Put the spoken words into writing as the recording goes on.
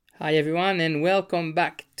Hi everyone and welcome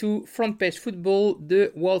back to Front Page Football,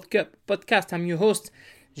 the World Cup podcast. I'm your host,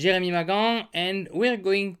 Jeremy Magan, and we're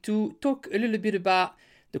going to talk a little bit about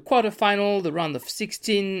the quarterfinal, the round of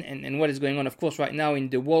 16, and what is going on, of course, right now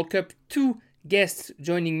in the World Cup. Two guests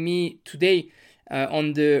joining me today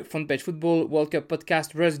on the Front Page Football World Cup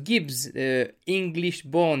podcast. Russ Gibbs,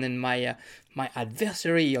 English-born and my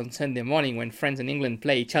adversary on Sunday morning when France and England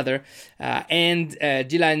play each other, and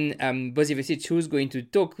Dylan Bozicevic, who's going to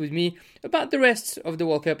talk with me about the rest of the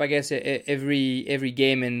World Cup, I guess, every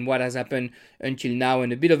game and what has happened until now,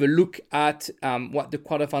 and a bit of a look at what the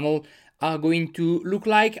quarterfinal are going to look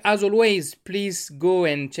like. As always, please go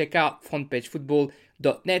and check out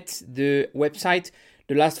frontpagefootball.net, the website.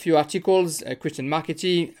 The last few articles, Christian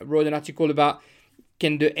Marchetti wrote an article about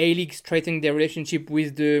can the A-League strengthen their relationship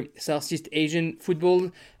with the Southeast Asian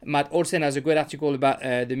football. Matt Olsen has a great article about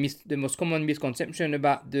the most common misconception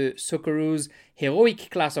about the Socceroos heroic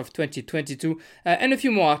class of 2022. And a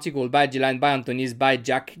few more articles by Dylan, by Antonis, by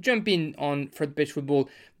Jack. Jump in on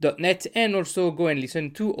frontpagefootball.net and also go and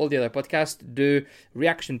listen to all the other podcasts. The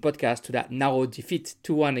reaction podcast to that narrow defeat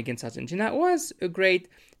 2-1 against Argentina was a great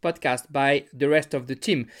podcast by the rest of the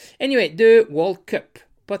team. Anyway, the World Cup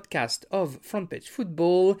podcast of Front Page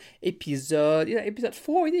Football, episode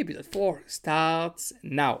 4. Episode 4 starts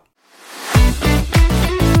now.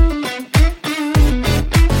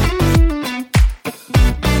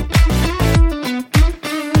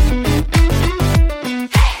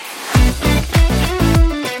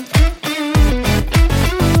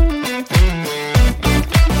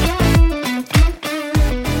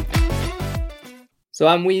 So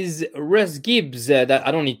I'm with Russ Gibbs, that I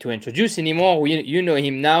don't need to introduce anymore. You know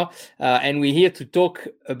him now, and we're here to talk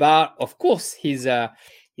about, of course, his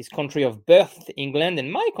country of birth, England,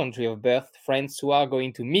 and my country of birth, France, who are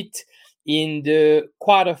going to meet in the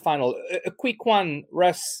quarterfinal. A quick one,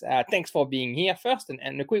 Russ. Thanks for being here first,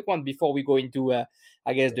 and a quick one before we go into,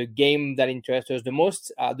 I guess, the game that interests us the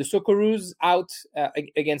most. The Socceroos out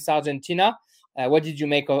against Argentina. What did you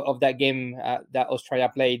make of that game that Australia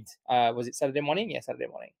played? Was it Saturday morning? Yeah, Saturday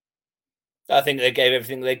morning. I think they gave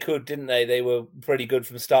everything they could, didn't they? They were pretty good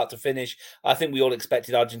from start to finish. I think we all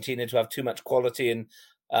expected Argentina to have too much quality, and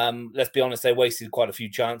let's be honest, they wasted quite a few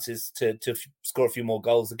chances to score a few more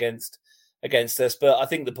goals against us. But I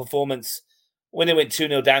think the performance, when they went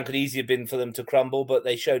 2-0 down, could easily have been for them to crumble, but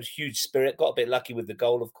they showed huge spirit, got a bit lucky with the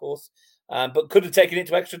goal, of course, but could have taken it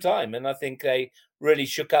to extra time. And I think they really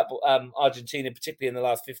shook up Argentina, particularly in the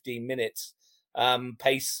last 15 minutes.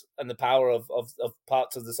 Pace and the power of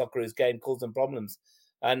parts of the Socceroos game caused them problems.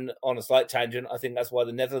 And on a slight tangent, I think that's why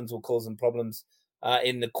the Netherlands will cause them problems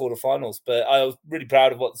in the quarterfinals. But I was really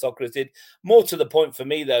proud of what the Socceroos did. More to the point for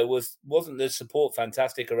me, though, wasn't the support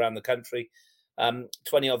fantastic around the country?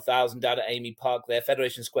 20-odd thousand down at Amy Park there,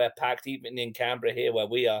 Federation Square packed, even in Canberra here where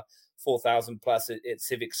we are, 4,000 plus at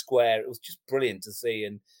Civic Square. It was just brilliant to see,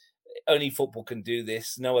 and only football can do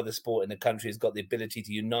this. No other sport in the country has got the ability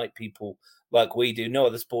to unite people like we do. No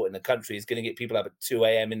other sport in the country is going to get people up at 2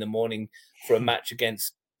 a.m. in the morning for a match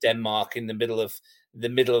against Denmark in the middle of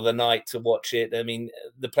the night to watch it. I mean,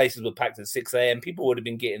 the places were packed at 6 a.m. People would have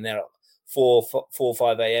been getting there at 4 or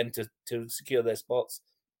 5 a.m. to secure their spots.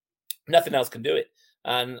 Nothing else can do it.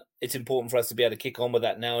 And it's important for us to be able to kick on with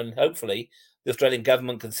that now. And hopefully the Australian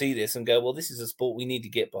government can see this and go, well, this is a sport we need to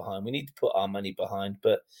get behind. We need to put our money behind,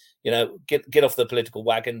 but, get off the political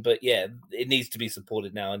wagon. But yeah, it needs to be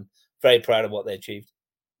supported now, and very proud of what they achieved.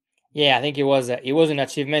 Yeah, I think it was an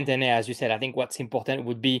achievement. And as you said, I think what's important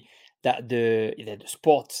would be that the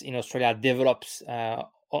sport in Australia develops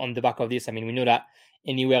on the back of this. I mean, we know that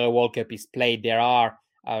anywhere a World Cup is played, there are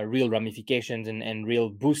real ramifications and real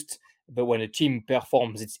boosts. But when a team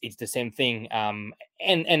performs, it's the same thing.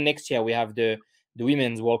 And next year we have the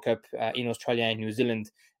Women's World Cup in Australia and New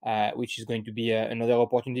Zealand, which is going to be another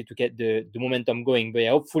opportunity to get the momentum going. But yeah,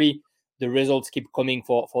 hopefully the results keep coming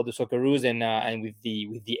for the Socceroos, and with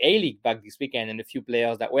the A-League back this weekend and a few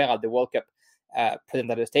players that were at the World Cup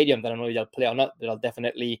present at the stadium. I don't know if they'll play or not. They'll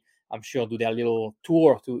definitely, I'm sure, do their little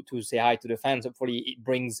tour to say hi to the fans. Hopefully it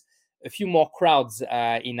brings a few more crowds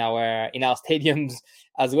in our stadiums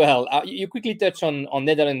as well. You quickly touch on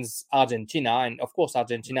Netherlands, Argentina, and of course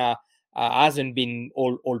Argentina hasn't been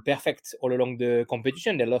all perfect all along the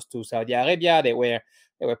competition. They lost to Saudi Arabia. They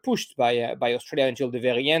were pushed by Australia until the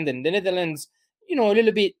very end, and the Netherlands, a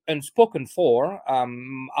little bit unspoken for,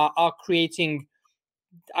 are creating.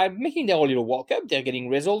 Are making their own little World Cup. They're getting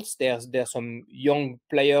results. There's some young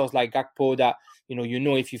players like Gakpo that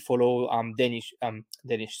if you follow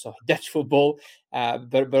Dutch football,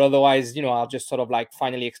 but otherwise, are just sort of like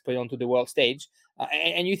finally exploding onto the world stage.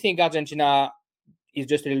 And you think Argentina, is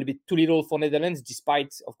just a little bit too little for Netherlands,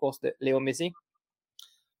 despite, of course, the Leo Messi?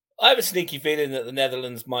 I have a sneaky feeling that the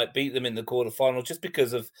Netherlands might beat them in the quarterfinal just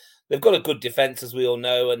because they've got a good defence, as we all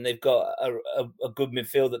know, and they've got a good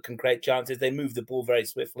midfield that can create chances. They move the ball very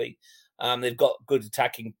swiftly. They've got good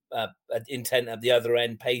attacking intent at the other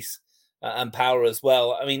end, pace and power as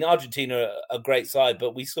well. I mean, Argentina are a great side,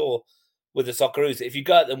 but we saw with the Socceroos, if you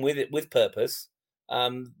go at them with purpose,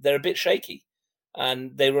 they're a bit shaky.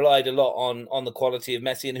 And they relied a lot on the quality of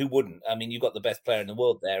Messi, and who wouldn't? I mean, you've got the best player in the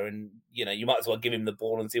world there, and you might as well give him the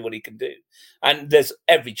ball and see what he can do. And there's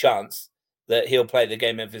every chance that he'll play the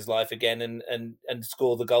game of his life again and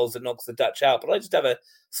score the goals that knocks the Dutch out. But I just have a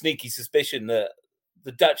sneaky suspicion that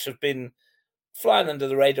the Dutch have been flying under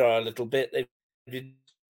the radar a little bit. They've been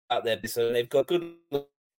out there, so they've got good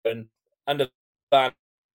and under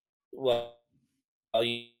well,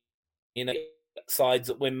 sides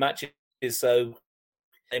that win matches. So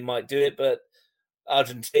they might do it, but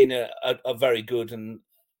Argentina are very good, and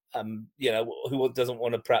who doesn't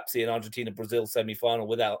want to perhaps see an Argentina-Brazil semi-final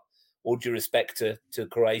without all due respect to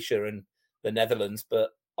Croatia and the Netherlands,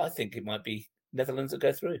 but I think it might be Netherlands that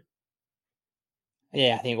go through.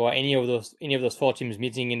 Yeah, I think any of those four teams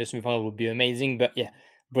meeting in the semi-final would be amazing. But yeah,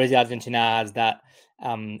 Brazil Argentina has that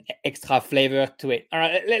extra flavor to it. All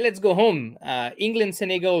right, let's go home. England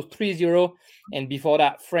Senegal 3-0, and before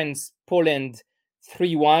that France Poland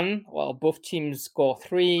 3-1. Well, both teams score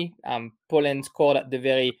three. Poland scored at the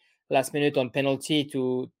very last minute on penalty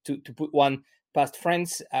to put one past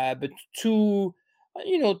France. But two.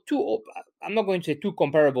 I'm not going to say too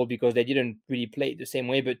comparable because they didn't really play the same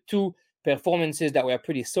way, but two performances that were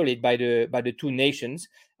pretty solid by the two nations,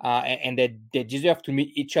 and they deserve to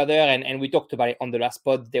meet each other. And we talked about it on the last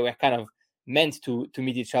pod. They were kind of meant to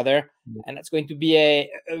meet each other, and that's going to be a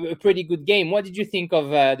pretty good game. What did you think of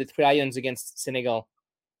the Three Lions against Senegal?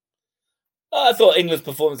 I thought England's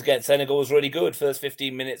performance against Senegal was really good. First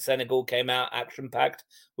 15 minutes, Senegal came out action-packed,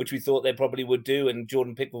 which we thought they probably would do, and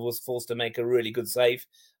Jordan Pickford was forced to make a really good save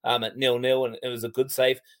at 0-0, and it was a good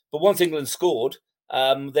save. But once England scored,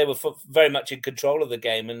 they were very much in control of the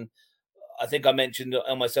game, and I think I mentioned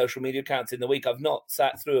on my social media accounts in the week, I've not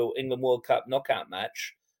sat through an England World Cup knockout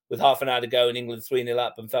match with half an hour to go and England 3-0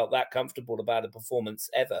 up and felt that comfortable about a performance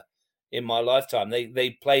ever in my lifetime.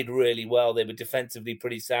 They played really well. They were defensively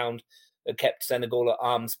pretty sound. Kept Senegal at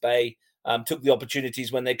arm's bay, took the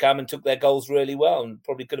opportunities when they come and took their goals really well, and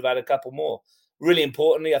probably could have had a couple more. Really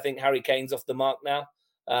importantly, I think Harry Kane's off the mark now.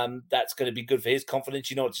 That's going to be good for his confidence.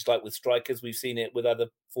 Just like with strikers, we've seen it with other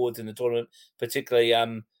forwards in the tournament, particularly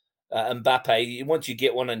Mbappe. Once you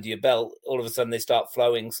get one under your belt, all of a sudden they start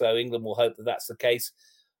flowing. So England will hope that that's the case.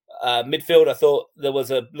 Midfield, I thought there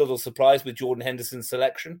was a little surprise with Jordan Henderson's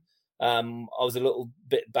selection. I was a little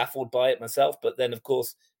bit baffled by it myself, but then, of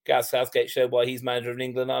course, Gareth Southgate showed why he's manager of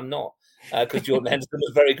England. I'm not, because Jordan Henderson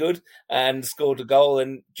was very good and scored a goal.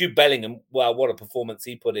 And Jude Bellingham, wow, what a performance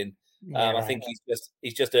he put in! Right. I think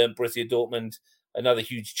he's just earned Borussia Dortmund another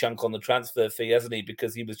huge chunk on the transfer fee, hasn't he?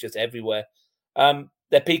 Because he was just everywhere.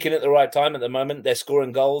 They're peaking at the right time at the moment. They're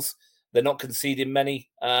scoring goals. They're not conceding many,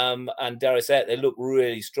 and dare I say it, they look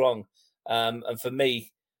really strong. And for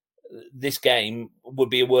me, this game would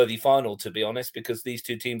be a worthy final, to be honest, because these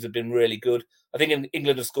two teams have been really good. I think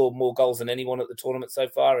England have scored more goals than anyone at the tournament so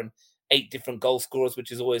far, and 8 different goal scorers,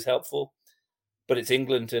 which is always helpful. But it's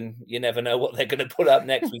England, and you never know what they're going to put up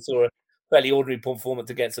next. We saw a fairly ordinary performance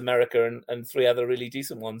against America and 3 other really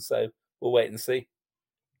decent ones, so we'll wait and see.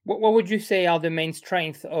 What would you say are the main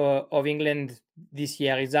strengths of England this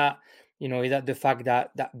year? Is that the fact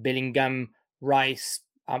that Bellingham, Rice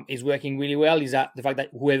is working really well? Is that the fact that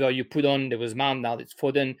whoever you put on, there was Mount, now it's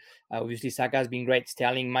Foden. Obviously, Saka has been great.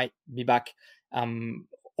 Sterling might be back.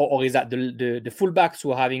 Or is that the fullbacks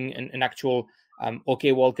who are having an actual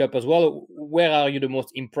okay World Cup as well? Where are you the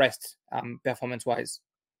most impressed performance-wise?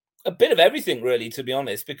 A bit of everything, really, to be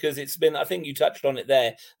honest, because it's been, I think you touched on it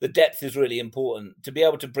there, the depth is really important. To be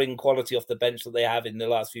able to bring quality off the bench that they have in the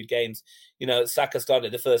last few games. Saka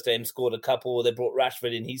started the first game, scored a couple. They brought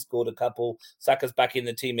Rashford in, he scored a couple. Saka's back in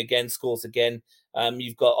the team again, scores again.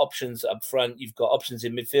 You've got options up front. You've got options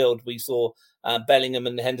in midfield. We saw Bellingham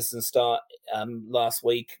and Henderson start last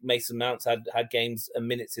week. Mason Mounts had games and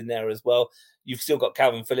minutes in there as well. You've still got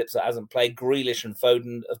Calvin Phillips that hasn't played. Grealish and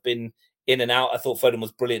Foden have been in and out. I thought Foden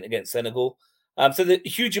was brilliant against Senegal. So the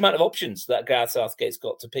huge amount of options that Gareth Southgate's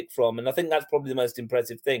got to pick from. And I think that's probably the most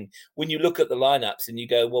impressive thing. When you look at the lineups and you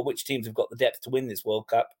go, well, which teams have got the depth to win this World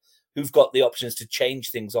Cup? Who've got the options to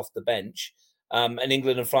change things off the bench? And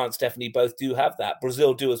England and France definitely both do have that.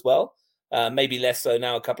 Brazil do as well. Maybe less so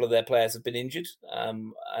now. A couple of their players have been injured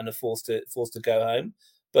and are forced to go home.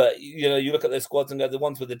 But you look at those squads and go, the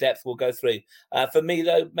ones with the depth will go through. For me,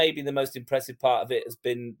 though, maybe the most impressive part of it has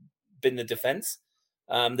been the defence.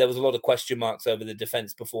 There was a lot of question marks over the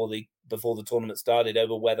defence before the tournament started,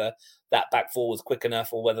 over whether that back four was quick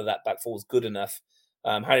enough or whether that back four was good enough.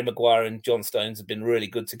 Harry Maguire and John Stones have been really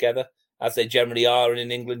good together, as they generally are in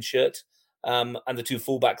an England shirt. And the two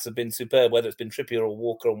fullbacks have been superb, whether it's been Trippier or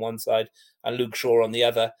Walker on one side and Luke Shaw on the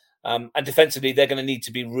other. And defensively, they're going to need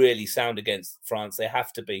to be really sound against France. They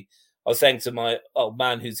have to be. I was saying to my old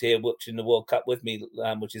man who's here watching the World Cup with me,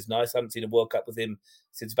 which is nice. I haven't seen a World Cup with him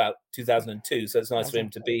since about 2002, so it's nice for him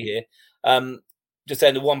to be here. Just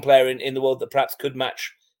saying, the one player in the world that perhaps could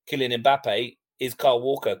match Kylian Mbappe is Kyle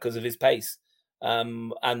Walker because of his pace.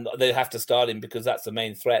 And they have to start him because that's the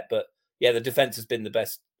main threat. But yeah, the defense has been the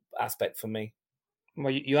best aspect for me.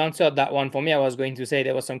 Well, you answered that one for me. I was going to say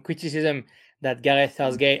there was some criticism that Gareth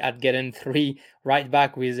Southgate had gotten 3 right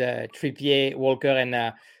back with Trippier, Walker, and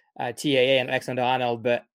TAA and Alexander-Arnold.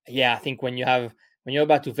 But yeah, I think when you're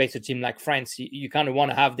about to face a team like France, you kind of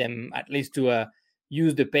want to have them at least to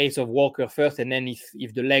use the pace of Walker first, and then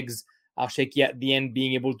if the legs are shaky at the end,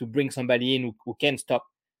 being able to bring somebody in who can stop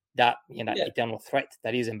that eternal threat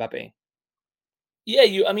that is Mbappe. Yeah,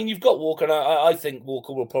 you've got Walker, and I think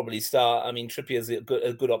Walker will probably start. I mean, Trippier is a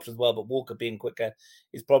good option as well, but Walker being quicker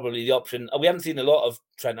is probably the option. We haven't seen a lot of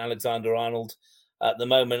Trent Alexander-Arnold at the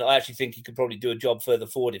moment. I actually think he could probably do a job further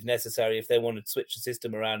forward if necessary, if they wanted to switch the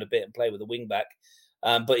system around a bit and play with a wing back.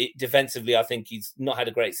 But defensively, I think he's not had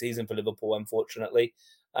a great season for Liverpool, unfortunately.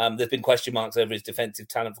 There's been question marks over his defensive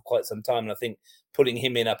talent for quite some time, and I think putting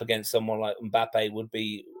him in up against someone like Mbappe would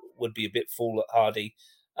be a bit foolhardy.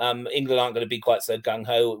 England aren't going to be quite so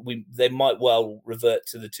gung-ho. They might well revert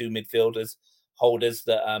to the 2 midfielders holders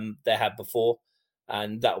that they had before,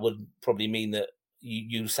 and that would probably mean that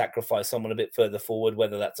you sacrifice someone a bit further forward,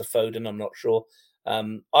 whether that's a Foden, I'm not sure.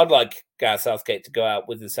 I'd like Gareth Southgate to go out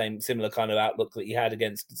with the similar kind of outlook that he had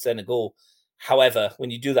against Senegal. However,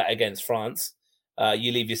 when you do that against France,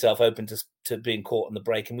 you leave yourself open to being caught on the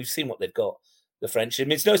break, and we've seen what they've got. The French. I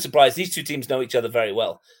mean, it's no surprise. These two teams know each other very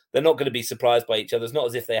well. They're not going to be surprised by each other. It's not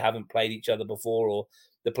as if they haven't played each other before or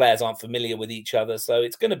the players aren't familiar with each other. So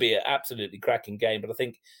it's going to be an absolutely cracking game. But I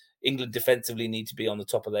think England defensively need to be on the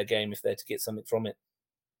top of their game if they're to get something from it.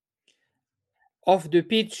 Off the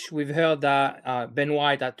pitch, we've heard that Ben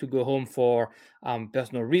White had to go home for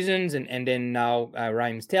personal reasons, and then now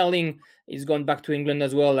Raheem Sterling is gone back to England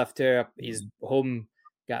as well after his home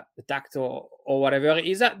got attacked or whatever.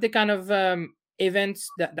 Is that the kind of events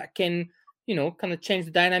that can kind of change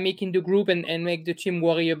the dynamic in the group and make the team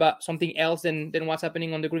worry about something else than what's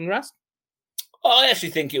happening on the green grass? I actually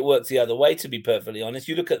think it works the other way, to be perfectly honest.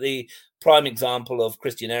 You look at the prime example of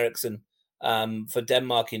Christian Eriksen for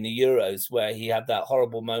Denmark in the Euros, where he had that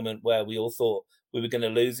horrible moment where we all thought we were going to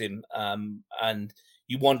lose him. And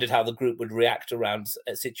you wondered how the group would react around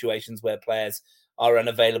situations where players are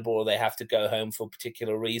unavailable or they have to go home for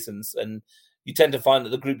particular reasons. And you tend to find that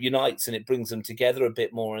the group unites and it brings them together a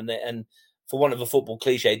bit more. And for one of a football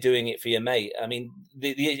cliche, doing it for your mate. I mean,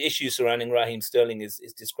 the issue surrounding Raheem Sterling is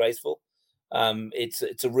disgraceful.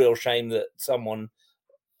 It's a real shame that someone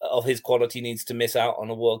of his quality needs to miss out on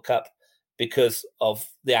a World Cup because of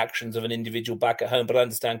the actions of an individual back at home. But I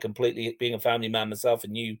understand completely, being a family man myself,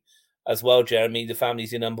 and you as well, Jeremy, the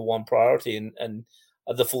family's your number one priority, and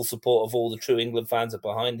the full support of all the true England fans are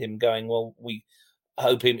behind him, going, well, we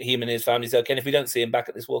hope him and his family's okay. And if we don't see him back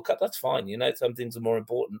at this World Cup, that's fine. Some things are more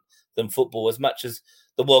important than football. As much as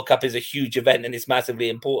the World Cup is a huge event and it's massively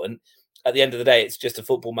important, at the end of the day, it's just a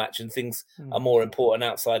football match, and things are more important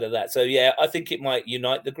outside of that. So, yeah, I think it might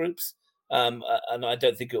unite the groups, and I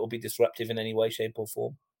don't think it will be disruptive in any way, shape or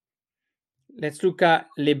form. Let's look at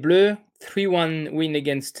Les Bleus, 3-1 win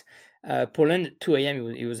against Poland. 2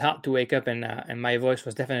 a.m. It was hard to wake up, and my voice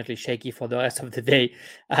was definitely shaky for the rest of the day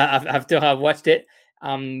after I've watched it.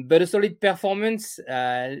 But a solid performance,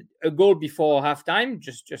 a goal before halftime,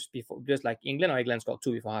 just like England, or England scored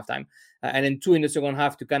 2 before halftime, and then 2 in the second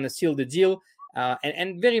half to kind of seal the deal.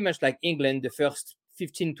 And very much like England, the first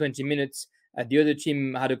 15-20 minutes, the other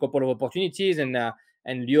team had a couple of opportunities, and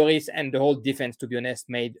Lloris and the whole defense, to be honest,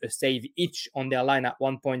 made a save each on their line at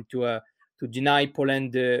one point to deny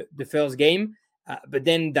Poland the first game. But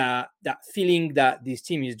then that feeling that this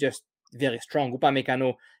team is just very strong.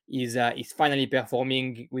 Upamecano is finally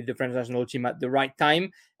performing with the French national team at the right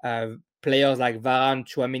time. Players like Varane,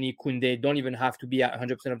 Tchouaméni, Koundé don't even have to be at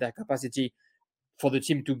 100% of their capacity for the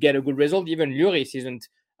team to get a good result. Even Lloris isn't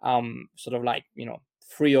sort of like,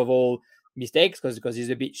 free of all mistakes because he's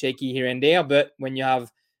a bit shaky here and there. But when you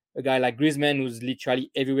have a guy like Griezmann who's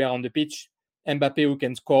literally everywhere on the pitch, Mbappe who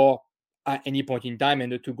can score at any point in time,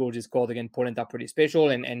 and the 2 goals he scored against Poland are pretty special,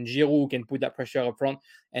 and Giroud can put that pressure up front,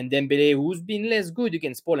 and Dembele, who's been less good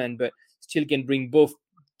against Poland, but still can bring both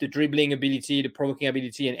the dribbling ability, the provoking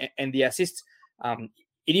ability, and the assists.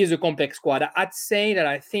 It is a complex squad. I'd say that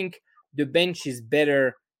I think the bench is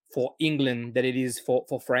better for England than it is for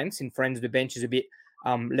France. In France, the bench is a bit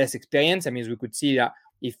less experienced. I mean, as we could see that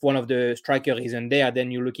if one of the strikers isn't there,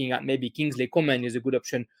 then you're looking at maybe Kingsley Coman is a good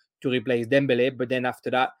option to replace Dembele. But then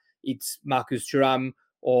after that, it's Marcus Thuram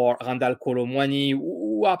or Randall Kolo Muani,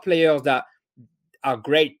 who are players that are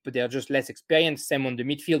great, but they're just less experienced. Same on the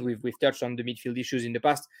midfield. We've touched on the midfield issues in the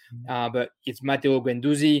past, but it's Matteo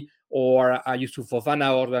Guendouzi or Yusuf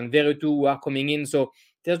Fofana or Van Veretout who are coming in. So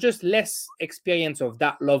there's just less experience of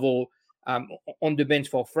that level on the bench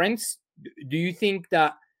for France. Do you think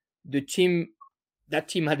that the team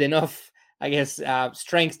had enough, I guess,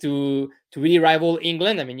 strength to really rival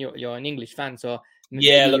England? I mean, you're an English fan, so maybe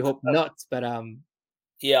you hope not. But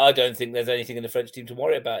yeah, I don't think there's anything in the French team to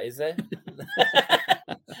worry about, is there?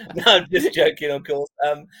 No, I'm just joking, of course.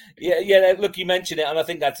 Look, you mentioned it, and I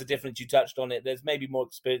think that's the difference. You touched on it. There's maybe more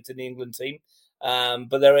experience in the England team,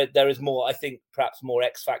 but there is more. I think perhaps more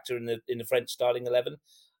X factor in the French starting 11,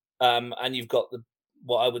 and you've got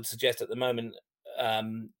what I would suggest at the moment.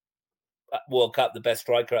 World Cup, the best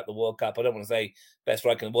striker at the World Cup. I don't want to say best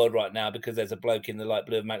striker in the world right now because there's a bloke in the light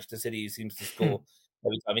blue of Manchester City who seems to score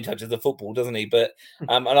every time he touches the football, doesn't he? But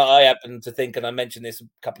and I happen to think, and I mentioned this a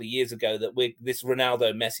couple of years ago, that this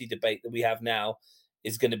Ronaldo-Messi debate that we have now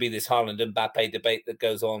is going to be this Haaland and Mbappe debate that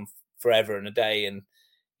goes on forever and a day. And,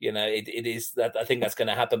 it is that I think that's going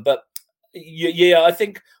to happen. But yeah, I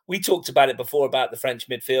think we talked about it before about the French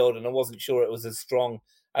midfield, and I wasn't sure it was as strong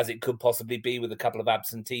as it could possibly be with a couple of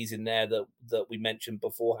absentees in there that we mentioned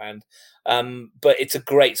beforehand. But it's a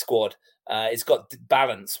great squad. It's got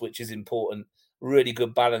balance, which is important. Really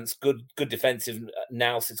good balance, good defensive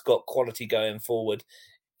nous. It's got quality going forward.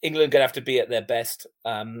 England are going to have to be at their best.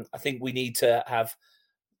 I think we need to have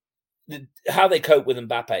how they cope with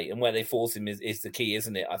Mbappe and where they force him is the key,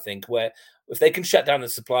 isn't it? I think where if they can shut down the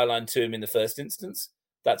supply line to him in the first instance,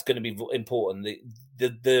 that's going to be important.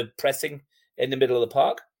 The pressing in the middle of the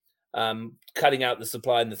park, cutting out the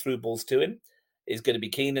supply and the through balls to him is going to be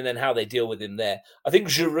keen, and then how they deal with him there. I think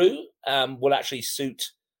Giroud will actually suit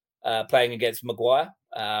playing against Maguire.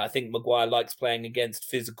 I think Maguire likes playing against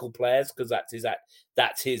physical players because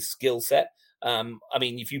that's his skill set. I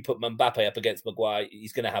mean, if you put Mbappe up against Maguire,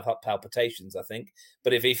 he's going to have palpitations, I think.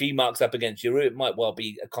 But if he marks up against Giroud, it might well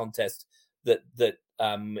be a contest that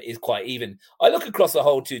is quite even. I look across the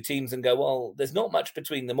whole two teams and go, well, there's not much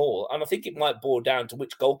between them all. And I think it might boil down to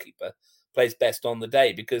which goalkeeper plays best on the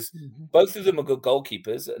day, because both of them are good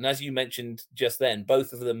goalkeepers. And as you mentioned just then,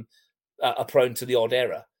 both of them are prone to the odd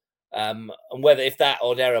error. And whether if that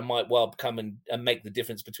odd error might well come and make the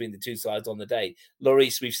difference between the two sides on the day.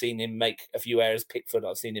 Lloris, we've seen him make a few errors. Pickford,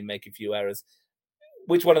 I've seen him make a few errors.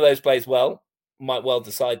 Which one of those plays well might well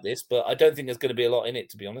decide this, but I don't think there's going to be a lot in it,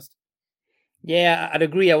 to be honest. Yeah, I'd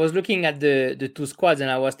agree. I was looking at the two squads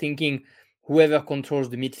and I was thinking whoever controls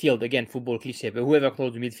the midfield, again, football cliche, but whoever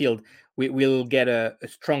controls the midfield will get a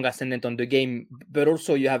strong ascendant on the game. But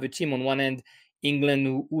also you have a team on one end, England,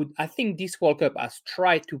 who I think this World Cup has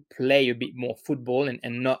tried to play a bit more football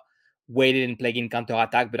and not waited and play in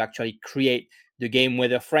counter-attack, but actually create the game,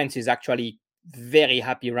 whether France is actually very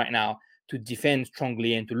happy right now to defend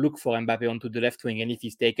strongly and to look for Mbappe onto the left wing. And if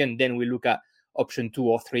he's taken, then we look at option 2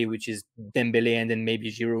 or 3, which is Dembele and then maybe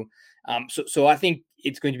Giroud. So I think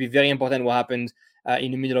it's going to be very important what happens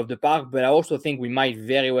in the middle of the park. But I also think we might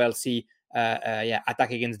very well see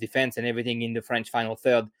attack against defense and everything in the French final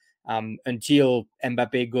third until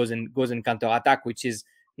Mbappe goes and counter attack, which is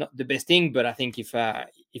not the best thing. But I think if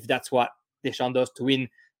that's what Deschamps does to win,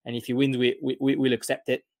 and if he wins, we'll accept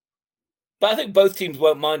it. But I think both teams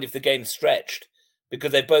won't mind if the game's stretched,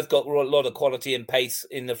 because they've both got a lot of quality and pace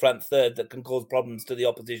in the front third that can cause problems to the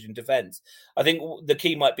opposition defence. I think the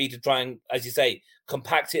key might be to try and, as you say,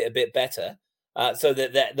 compact it a bit better so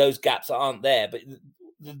that those gaps aren't there. But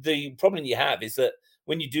the problem you have is that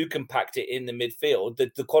when you do compact it in the midfield,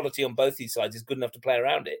 the quality on both these sides is good enough to play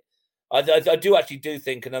around it. I do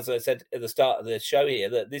think, and as I said at the start of the show here,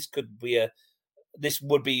 that this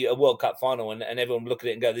would be a World Cup final, and everyone look at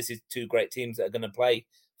it and go, this is two great teams that are going to play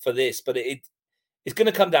for this. But it's going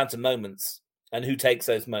to come down to moments and who takes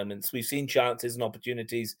those moments. We've seen chances and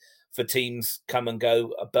opportunities for teams come and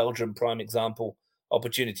go. A Belgium prime example,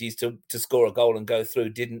 opportunities to score a goal and go through,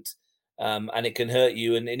 didn't. And it can hurt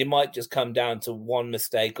you. And it might just come down to one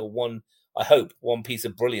mistake or one piece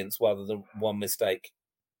of brilliance rather than one mistake.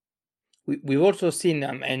 we've also seen,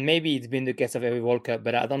 and maybe it's been the case of every World Cup,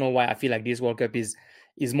 but I don't know why I feel like this World Cup is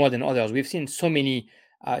more than others. We've seen so many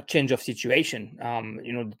change of situation.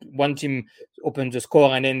 One team opens the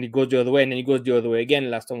score and then it goes the other way, and then it goes the other way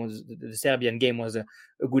again. Last time was the Serbian game was a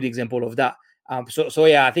good example of that. So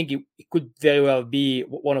yeah, I think it could very well be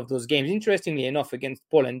one of those games. Interestingly enough, against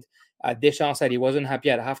Poland, Deschamps said he wasn't happy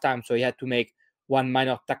at halftime, so he had to make one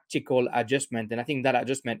minor tactical adjustment, and I think that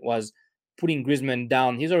adjustment was putting Griezmann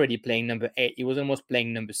down. He's already playing number 8. He was almost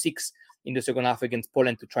playing number 6 in the second half against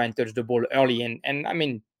Poland to try and touch the ball early, and I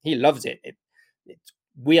mean he loves it. It's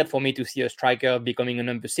weird for me to see a striker becoming a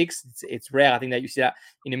number 6. It's rare. I think that you see that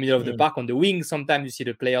in the middle of the park on the wings. Sometimes you see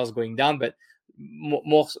the players going down, but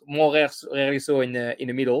more rarely so in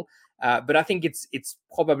the middle. But I think it's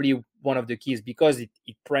probably one of the keys because it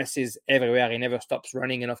presses everywhere. It never stops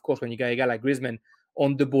running. And of course, when you got a guy like Griezmann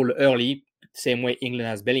on the ball early, same way England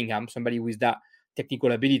has Bellingham, somebody with that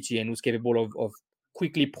technical ability and who's capable of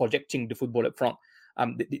quickly projecting the football up front.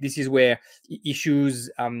 This is where issues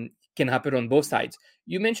can happen on both sides.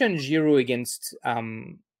 You mentioned Giroud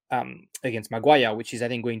against Maguire, which is, I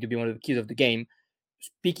think, going to be one of the keys of the game.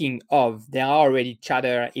 Speaking of, there are already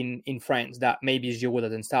chatter in France that maybe Giroud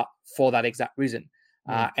doesn't start for that exact reason,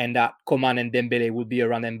 and that Coman and Dembele would be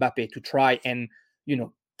around Mbappe to try and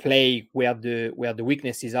play where the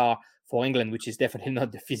weaknesses are for England, which is definitely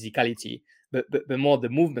not the physicality, but more the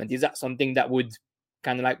movement. Is that something that would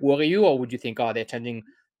kind of like worry you, or would you think, they're changing?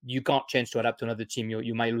 You can't change to adapt to another team.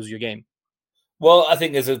 You might lose your game. Well, I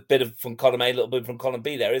think there's a bit of from column A, a little bit from column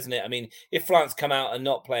B there, isn't it? I mean, if France come out and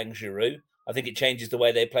not playing Giroud, I think it changes the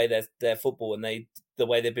way they play their football and the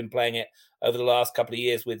way they've been playing it over the last couple of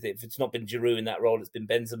years. With it, if it's not been Giroud in that role, it's been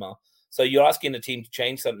Benzema. So you're asking a team to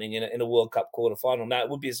change something in a World Cup quarter final. Now, it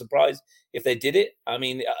would be a surprise if they did it. I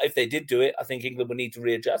mean, if they did do it, I think England would need to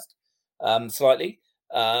readjust slightly.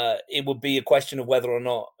 It would be a question of whether or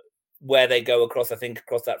not where they go across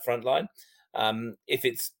that front line. If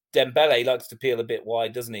it's Dembele likes to peel a bit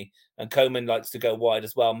wide, doesn't he? And Coman likes to go wide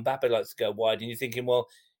as well. Mbappe likes to go wide. And you're thinking, well,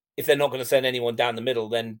 if they're not going to send anyone down the middle,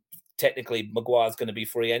 then technically Maguire's going to be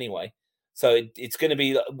free anyway. So it's going to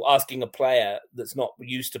be asking a player that's not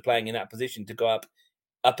used to playing in that position to go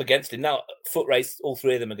up against him. Now, foot race, all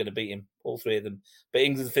three of them are going to beat him, all three of them. But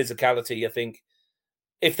England's physicality, I think,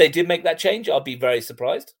 if they did make that change, I'd be very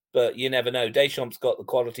surprised. But you never know. Deschamps got the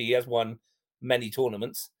quality. He has won many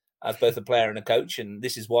tournaments as both a player and a coach, and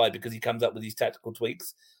this is why, because he comes up with these tactical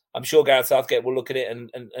tweaks. I'm sure Gareth Southgate will look at it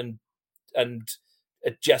and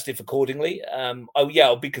adjust it accordingly.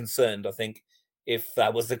 I'll be concerned, I think, if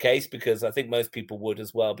that was the case, because I think most people would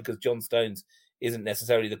as well, because John Stones isn't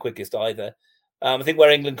necessarily the quickest either. I think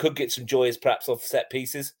where England could get some joy is perhaps off set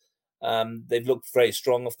pieces. They've looked very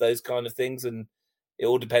strong off those kind of things, and it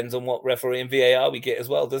all depends on what referee and VAR we get as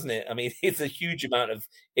well, doesn't it? I mean, it's a huge amount of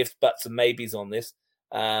ifs, buts, and maybes on this.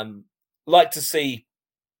 Like to see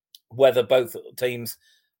whether both teams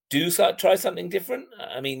do try something different.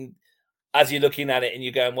 I mean, as you're looking at it and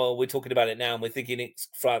you're going, well, we're talking about it now and we're thinking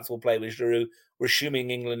France will play with Giroud. We're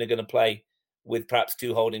assuming England are going to play with perhaps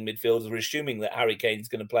two holding midfielders. We're assuming that Harry Kane's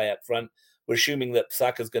going to play up front. We're assuming that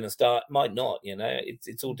Saka's going to start. Might not,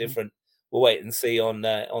 it's all different. We'll wait and see on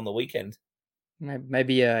the weekend.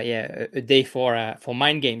 Maybe a day for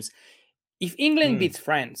mind games. If England beats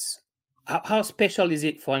France, how special is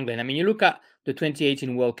it for England? I mean, you look at the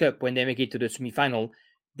 2018 World Cup when they make it to the semi-final,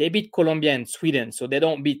 they beat Colombia and Sweden, so they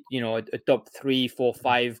don't beat a top 3, 4,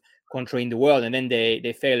 5 country in the world, and then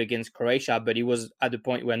they fail against Croatia. But it was at the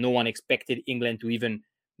point where no one expected England to even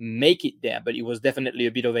make it there. But it was definitely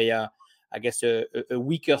a bit of a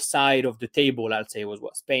weaker side of the table. I'd say it was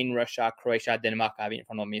Spain, Russia, Croatia, Denmark. I have in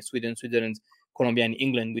front of me Sweden, Switzerland, Colombia, and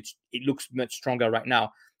England, which it looks much stronger right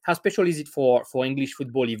now. How special is it for English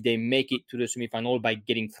football if they make it to the semi-final by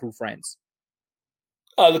getting through France?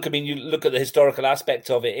 Oh, look, I mean, you look at the historical aspect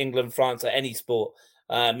of it, England, France, or any sport,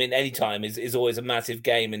 any time is always a massive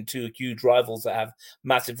game, and two huge rivals that have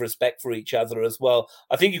massive respect for each other as well.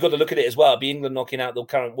 I think you've got to look at it as well. It'd be England knocking out the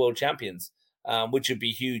current world champions, which would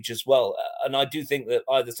be huge as well. And I do think that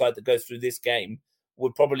either side that goes through this game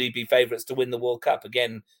would probably be favourites to win the World Cup.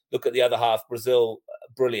 Again, look at the other half, Brazil,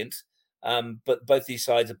 brilliant. But both these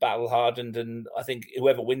sides are battle hardened, and I think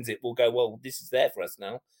whoever wins it will go, well, this is there for us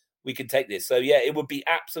now. We can take this. So, yeah, it would be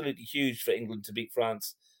absolutely huge for England to beat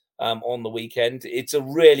France on the weekend. It's a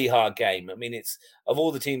really hard game. I mean, it's of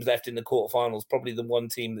all the teams left in the quarterfinals, probably the one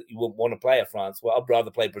team that you wouldn't want to play at France. Well, I'd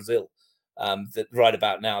rather play Brazil right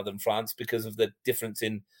about now than France because of the difference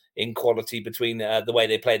in quality between the way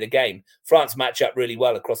they play the game. France match up really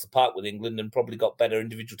well across the park with England and probably got better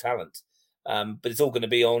individual talent. But it's all going to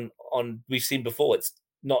be on we've seen before. It's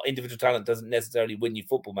not individual talent doesn't necessarily win you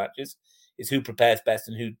football matches. It's who prepares best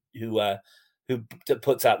and who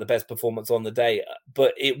puts out the best performance on the day.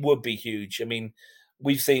 But it would be huge. I mean,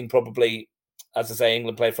 we've seen probably, as I say,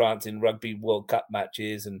 England play France in Rugby World Cup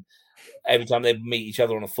matches, and every time they meet each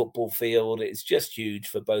other on a football field, it's just huge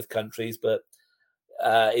for both countries. But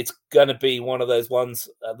it's going to be one of those ones.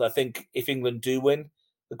 I think if England do win,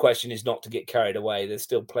 the question is not to get carried away. There's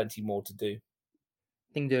still plenty more to do.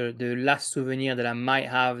 I think the last souvenir that I might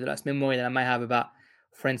have, the last memory that I might have about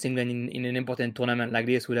France England in an important tournament like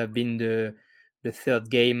this would have been the third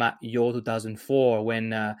game at Euro 2004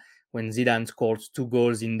 when Zidane scored 2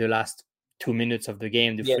 goals in the last 2 minutes of the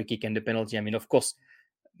game, the free kick and the penalty. I mean, of course,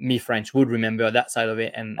 me French would remember that side of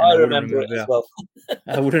it, and I remember it as well.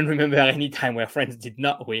 I wouldn't remember any time where France did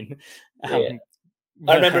not win.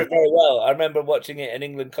 I remember it very well. I remember watching it, and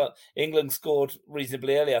England scored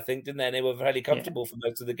reasonably early, I think, didn't they? And they were fairly comfortable for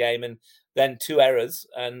most of the game, and then 2 errors,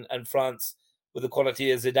 and France, with the quality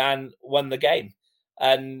of Zidane, won the game.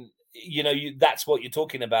 And that's what you're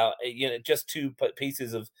talking about. Just 2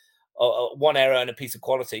 pieces of 1 error and a piece of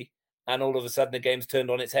quality, and all of a sudden the game's turned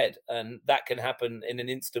on its head, and that can happen in an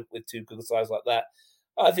instant with 2 good sides like that.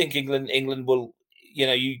 I think England will.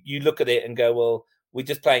 You look at it and go, well, we're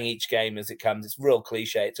just playing each game as it comes. It's real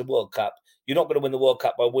cliche. It's a World Cup. You're not going to win the World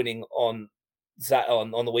Cup by winning on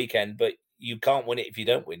the weekend, but you can't win it if you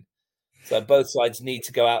don't win. So both sides need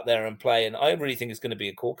to go out there and play, and I really think it's going to be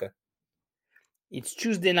a corker. It's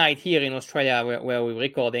Tuesday night here in Australia where we're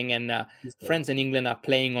recording, and France and England are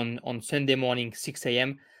playing on Sunday morning, 6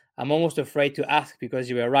 a.m. I'm almost afraid to ask because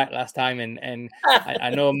you were right last time, and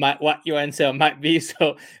I know what your answer might be.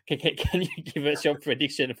 So can you give us your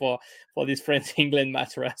prediction for this France-England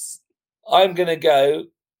match, Russ? I'm going to go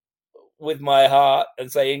with my heart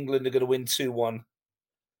and say England are going to win 2-1.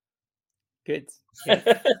 Good. Go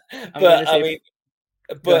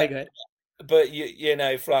ahead. But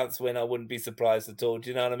France win, I wouldn't be surprised at all. Do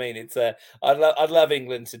you know what I mean? It's I'd love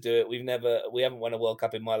England to do it. We haven't won a World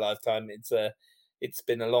Cup in my lifetime. It's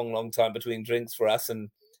been a long, long time between drinks for us,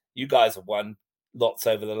 and you guys have won lots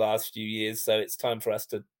over the last few years. So it's time for us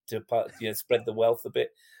to spread the wealth a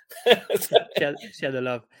bit. share the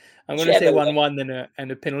love. I'm going to say 1-1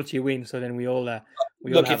 and a penalty win. So then we all have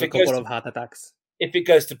a couple of heart attacks. If it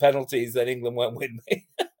goes to penalties, then England won't win.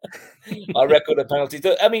 Our record at penalties.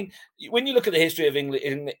 I mean, when you look at the history of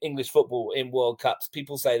English football in World Cups,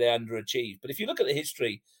 people say they underachieve. But if you look at the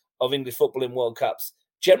history of English football in World Cups,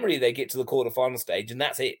 generally they get to the quarter-final stage, and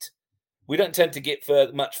that's it. We don't tend to get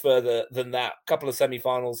much further than that. A couple of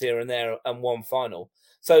semi-finals here and there, and 1 final.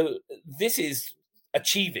 So this is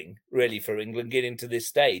achieving, really, for England, getting to this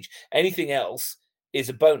stage. Anything else is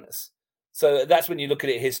a bonus. So that's when you look at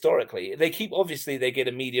it historically. They get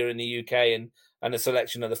a media in the UK and a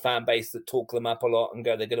selection of the fan base that talk them up a lot and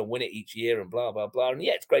go, they're going to win it each year and blah, blah, blah. And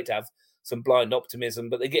yeah, it's great to have some blind optimism,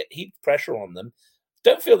 but they get heap pressure on them.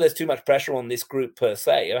 Don't feel there's too much pressure on this group per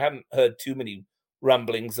se. I haven't heard too many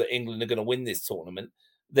rumblings that England are going to win this tournament.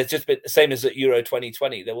 There's just been the same as at Euro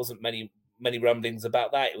 2020. There wasn't many rumblings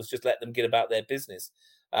about that. It was just let them get about their business.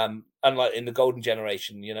 Unlike in the golden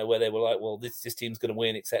generation, where they were like, well, this team's going to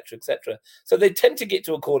win, etc., etc. So they tend to get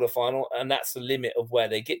to a quarterfinal, and that's the limit of where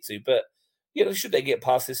they get to. But should they get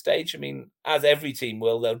past this stage? I mean, as every team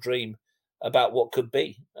will, they'll dream about what could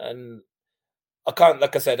be. And I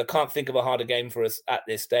can't think of a harder game for us at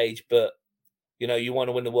this stage. But you want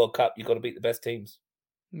to win the World Cup, you've got to beat the best teams.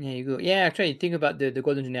 Yeah, you go. Yeah, actually, think about the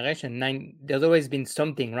golden generation. There's always been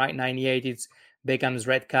something, right? 98, it's Beckham's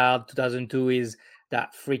red card. 2002 is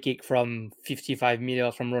that free kick from 55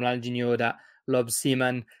 meters from Ronaldinho that lobs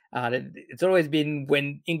Seaman. It's always been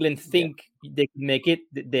when England think they can make it,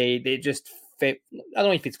 they just fail. I don't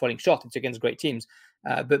know if it's falling short. It's against great teams.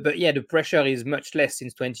 But yeah, the pressure is much less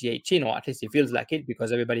since 2018, or at least it feels like it,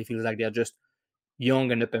 because everybody feels like they're just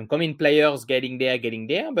young and up-and-coming players getting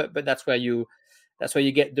there. But that's where you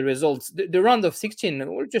get the results. The round of 16,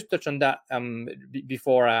 we'll just touch on that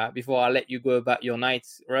before I let you go about your night,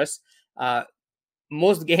 Russ.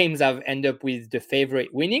 Most games have ended up with the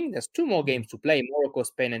favorite winning. There's 2 more games to play: Morocco,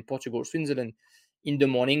 Spain, and Portugal, Switzerland in the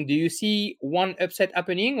morning. Do you see one upset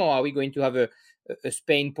happening, or are we going to have a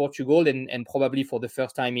Spain, Portugal, and probably for the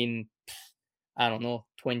first time in, I don't know,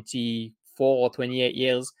 24 or 28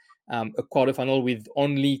 years, a quarterfinal with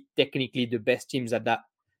only technically the best teams at that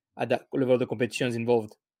level of the competitions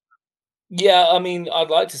involved? Yeah, I mean, I'd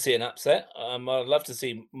like to see an upset. I'd love to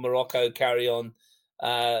see Morocco carry on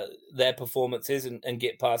their performances and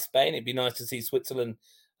get past Spain. It'd be nice to see Switzerland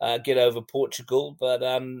get over Portugal. But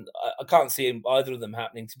I can't see either of them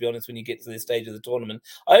happening, to be honest, when you get to this stage of the tournament.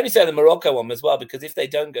 I only say the Morocco one as well, because if they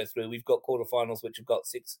don't go through, we've got quarterfinals, which have got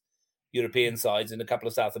 6 European sides and a couple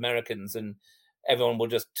of South Americans, and everyone will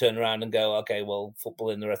just turn around and go, okay, well, football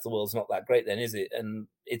in the rest of the world's not that great then, is it? And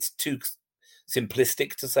it's too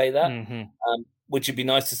simplistic to say that, which would be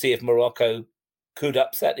nice to see if Morocco could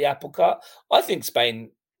upset the apple cart. I think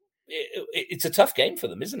Spain, it's a tough game for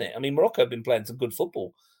them, isn't it? I mean, Morocco have been playing some good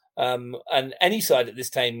football, and any side at this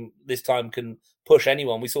time can push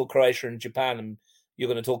anyone. We saw Croatia and Japan, and you're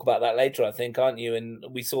going to talk about that later, I think, aren't you? And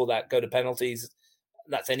we saw that go to penalties.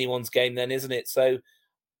 That's anyone's game then, isn't it? So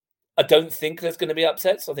I don't think there's going to be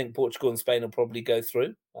upsets. I think Portugal and Spain will probably go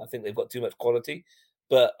through. I think they've got too much quality,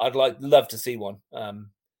 but I'd love to see one. And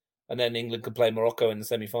then England could play Morocco in the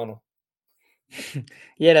semi-final.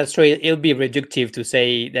 Yeah, that's true. It'll be reductive to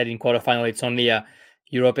say that in quarterfinal it's only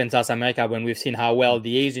Europe and South America, when we've seen how well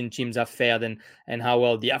the Asian teams have fared and how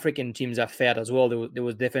well the African teams have fared as well. There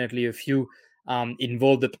was definitely a few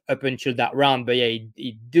involved up until that round, but yeah,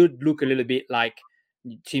 it did look a little bit like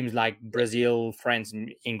teams like Brazil, France,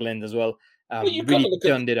 and England as well really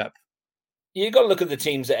turned it up. You've got to look at the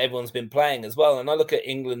teams that everyone's been playing as well. And I look at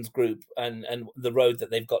England's group and the road that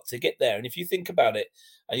they've got to get there. And if you think about it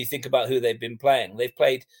and you think about who they've been playing, they've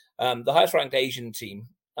played the highest ranked Asian team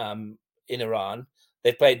in Iran.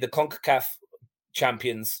 They've played the CONCACAF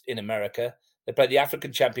champions in America. They played the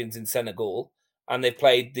African champions in Senegal. And they've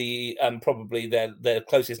played the probably their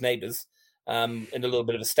closest neighbours in a little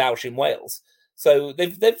bit of a stoush in Wales. So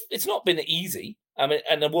it's not been easy. I mean,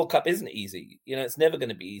 and the World Cup isn't easy. You know, it's never going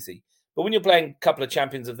to be easy. But when you're playing a couple of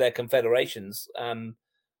champions of their confederations,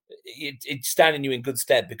 it's standing you in good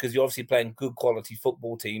stead, because you're obviously playing good quality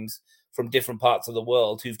football teams from different parts of the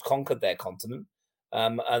world who've conquered their continent,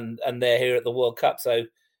 and they're here at the World Cup. So,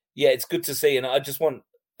 yeah, it's good to see. And I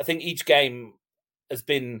think each game has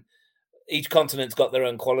been, each continent's got their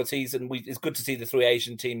own qualities, and it's good to see the 3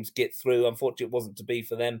 Asian teams get through. Unfortunately, it wasn't to be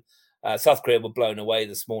for them. South Korea were blown away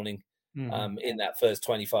this morning in that first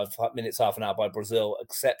 25 minutes, half an hour by Brazil.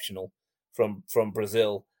 Exceptional from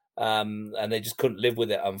Brazil, and they just couldn't live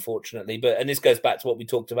with it, unfortunately. And this goes back to what we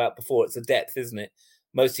talked about before. It's the depth, isn't it?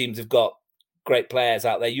 Most teams have got great players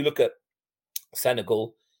out there. You look at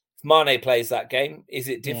Senegal. If Mane plays that game, is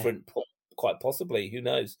it different? Yeah. Quite possibly. Who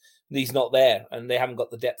knows? He's not there, and they haven't got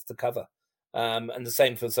the depth to cover. And the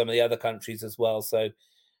same for some of the other countries as well. So,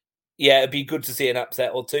 yeah, it'd be good to see an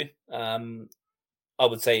upset or two. I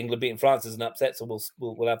would say England beating France is an upset, so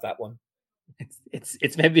we'll have that one.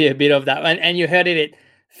 It's maybe a bit of that one. And you heard it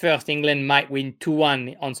first. England might win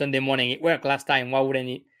 2-1 on Sunday morning. It worked last time. Why wouldn't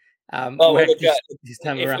it work this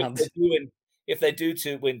time around? If they do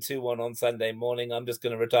win 2-1 on Sunday morning, I'm just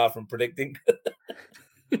going to retire from predicting.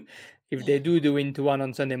 If they do win 2-1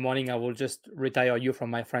 on Sunday morning, I will just retire you from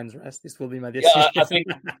my friends' rest. This will be my decision. Yeah, I think.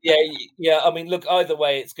 Yeah. I mean, look, either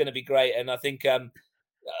way, it's going to be great, and I think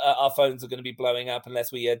our phones are going to be blowing up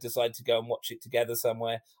unless we decide to go and watch it together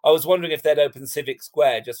somewhere. I was wondering if they'd open Civic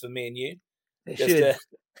Square just for me and you. They should.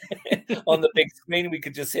 On the big screen, we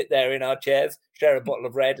could just sit there in our chairs, share a bottle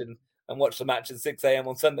of red, and watch the match at 6 a.m.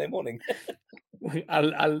 on Sunday morning.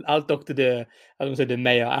 I'll talk to the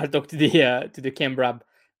mayor. I'll talk to the Canberra.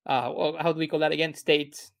 How do we call that again?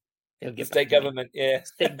 State government, yeah.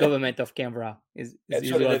 State government of Canberra is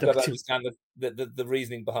surely they've got to understand the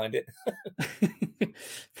reasoning behind it.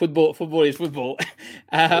 Football is football.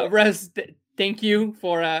 Russ, thank you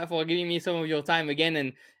for giving me some of your time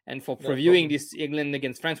again and for previewing this England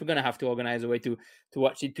against France. We're gonna have to organize a way to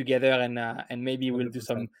watch it together, and maybe we'll 100%.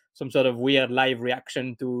 Do some sort of weird live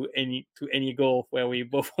reaction to any goal where we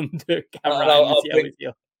both on the camera.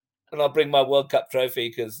 And I'll bring my World Cup trophy,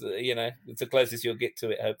 because it's the closest you'll get to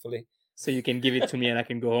it, hopefully. So you can give it to me and I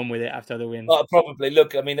can go home with it after the win. Probably.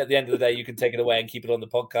 Look, I mean, at the end of the day, you can take it away and keep it on the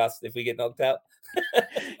podcast if we get knocked out.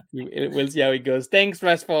 We'll see how it goes. Thanks,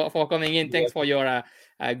 Russ, for coming in. Thanks for your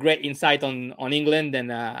great insight on England.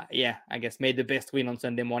 And I guess made the best win on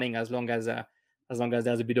Sunday morning, as long as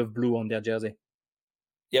there's a bit of blue on their jersey.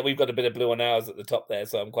 Yeah, we've got a bit of blue on ours at the top there,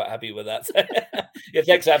 so I'm quite happy with that. Yeah,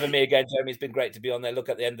 thanks for having me again, Jeremy. It's been great to be on there. Look,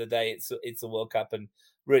 at the end of the day, it's a World Cup, and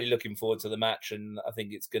really looking forward to the match, and I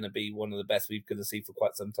think it's going to be one of the best we're going to see for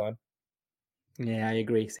quite some time. Yeah, I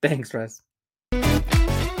agree. Thanks, Russ.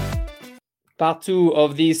 Part 2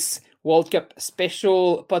 of this World Cup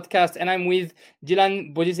special podcast, and I'm with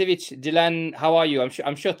Dylan Bozicevic. Dylan, how are you?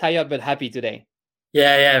 I'm sure tired but happy today.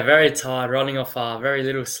 Yeah, very tired, running off very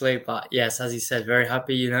little sleep. But yes, as you said, very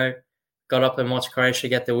happy, got up and watched Croatia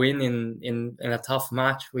get the win in a tough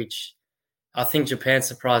match, which I think Japan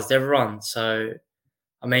surprised everyone. So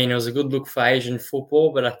I mean, it was a good look for Asian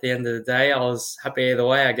football, but at the end of the day, I was happy either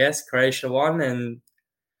way, I guess. Croatia won, and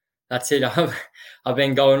that's it. I've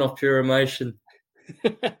been going off pure emotion.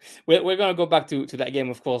 We're going to go back to that game,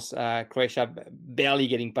 of course. Croatia barely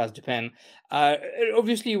getting past Japan.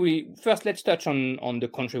 Obviously, let's touch on the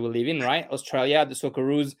country we live in, right? Australia, the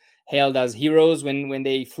Socceroos hailed as heroes when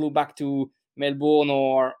they flew back to Melbourne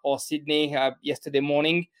or Sydney yesterday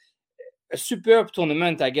morning. A superb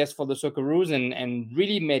tournament, I guess, for the Socceroos and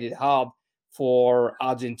really made it hard for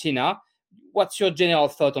Argentina. What's your general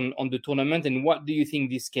thought on the tournament, and what do you think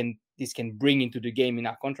this can bring into the game in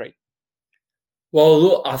our country? Well,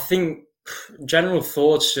 look, I think general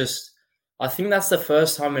thoughts I think that's the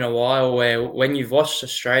first time in a while where when you've watched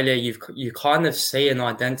Australia, you kind of see an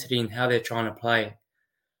identity in how they're trying to play.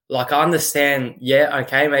 Like, I understand, yeah,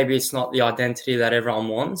 okay, maybe it's not the identity that everyone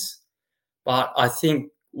wants, but I think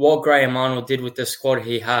what Graham Arnold did with the squad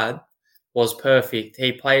he had was perfect.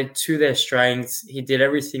 He played to their strengths. He did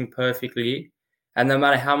everything perfectly. And no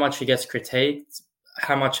matter how much he gets critiqued,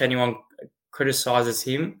 how much anyone criticizes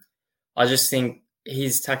him, I just think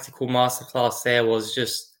his tactical masterclass there was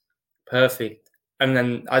just perfect. And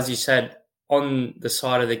then, as you said, on the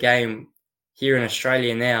side of the game here in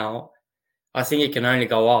Australia now, I think it can only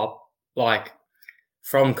go up. Like,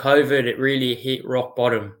 from COVID, it really hit rock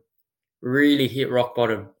bottom.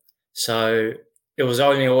 So it was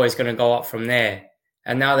only always going to go up from there.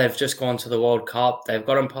 And now they've just gone to the World Cup. They've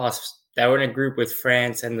gotten past, they were in a group with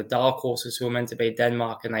France and the dark horses who were meant to be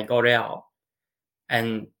Denmark, and they got out.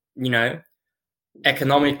 And,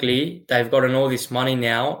 economically, they've gotten all this money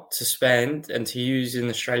now to spend and to use in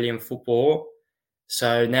Australian football.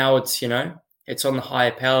 So now it's, it's on the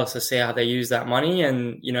higher powers to see how they use that money,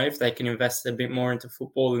 and, if they can invest a bit more into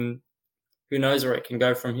football, and who knows where it can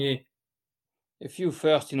go from here. A few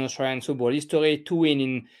first in Australian football history, 2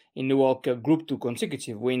 wins in the World Cup group, 2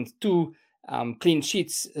 consecutive wins, 2 clean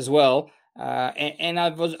sheets as well. And I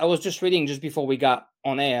was just reading just before we got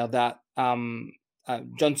on air that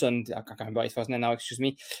Johnson, I can't remember his first name now, excuse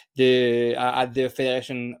me, at the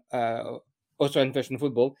Federation, Australian Federation of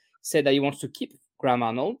Football, said that he wants to keep Graham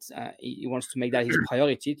Arnold. He wants to make that his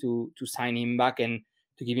priority to sign him back and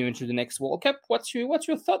to give him into the next World Cup. What's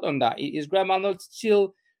your thought on that? Is Graham Arnold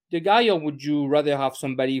still the guy, or would you rather have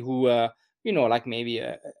somebody who, like maybe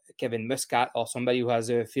Kevin Muscat, or somebody who has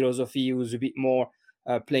a philosophy, who's a bit more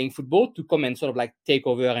playing football, to come and sort of like take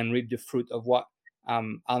over and reap the fruit of what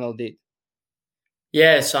Arnold did?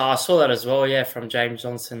 Yeah, so I saw that as well, from James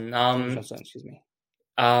Johnson. James Johnson, excuse me.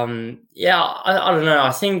 I don't know.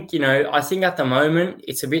 I think, at the moment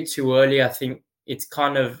it's a bit too early. I think it's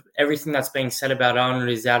kind of everything that's being said about Arnold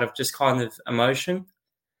is out of just kind of emotion.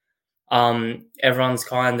 Everyone's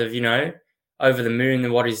kind of, over the moon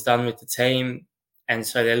and what he's done with the team. And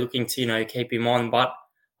so they're looking to, keep him on. But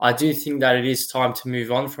I do think that it is time to move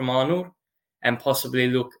on from Arnold and possibly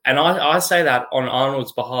look. And I say that on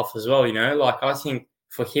Arnold's behalf as well, like I think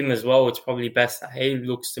for him as well, it's probably best that he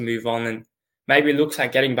looks to move on and maybe looks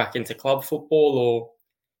at getting back into club football,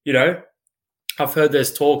 or, I've heard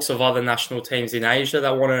there's talks of other national teams in Asia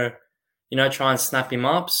that want to, try and snap him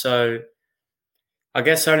up. So I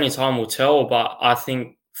guess only time will tell, but I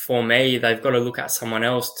think for me, they've got to look at someone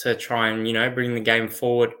else to try and, bring the game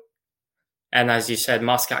forward. And as you said,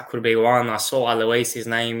 Muscat could be one. I saw Alois's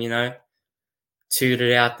name,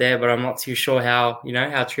 tooted out there, but I'm not too sure how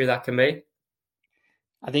true that can be.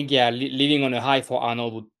 I think, living on a high for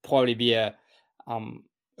Arnold would probably be a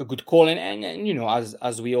good call. And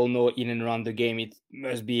as we all know, in and around the game, it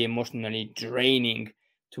must be emotionally draining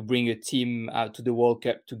to bring a team to the World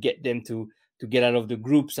Cup, to get them to get out of the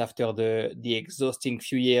groups after the exhausting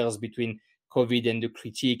few years between COVID and the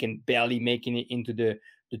critique and barely making it into the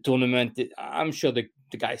tournament. I'm sure the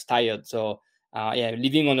guy's tired. So,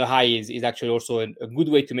 living on a high is actually also a good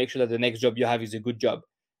way to make sure that the next job you have is a good job.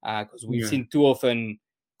 Because we've seen too often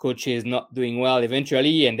coaches not doing well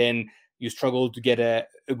eventually, and then you struggle to get a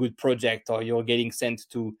good project, or you're getting sent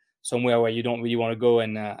to somewhere where you don't really want to go.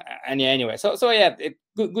 Anyway. So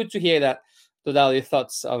good to hear that. Those are your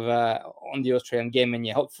thoughts of on the Australian game, and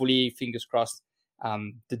hopefully, fingers crossed,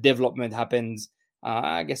 the development happens.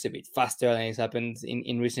 I guess a bit faster than it's happened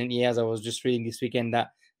in recent years. I was just reading this weekend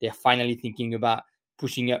that they're finally thinking about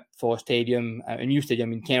pushing up for a new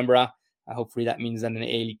stadium in Canberra. Hopefully, that means that an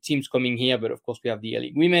A-League team's coming here. But of course, we have the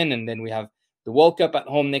A-League women, and then we have the World Cup at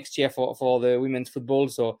home next year for the women's football.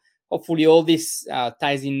 So hopefully, all this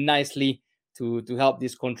ties in nicely to help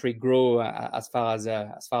this country grow as far as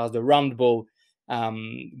the round ball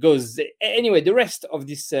goes. Anyway, the rest of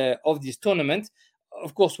this tournament,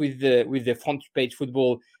 of course, with the front page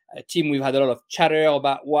football team, we've had a lot of chatter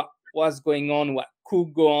about what was going on, what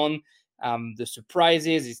could go on. The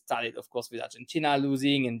surprises, it started, of course, with Argentina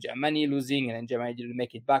losing and Germany losing, and then Germany didn't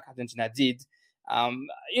make it back. Argentina did.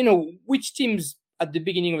 Which teams at the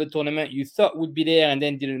beginning of the tournament you thought would be there and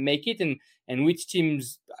then didn't make it, and which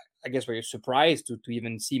teams, I guess, were you surprised to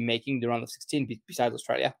even see making the round of 16 besides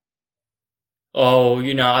Australia? Oh,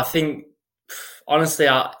 I think, honestly,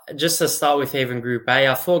 just to start with even Group A,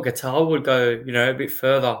 I thought Qatar would go, a bit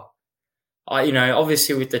further.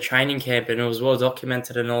 Obviously with the training camp, and it was well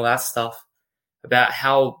documented and all that stuff about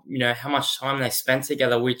how much time they spent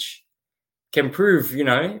together, which can prove,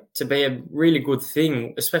 to be a really good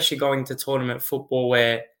thing, especially going to tournament football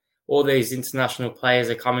where all these international players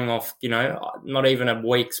are coming off, not even a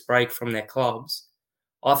week's break from their clubs.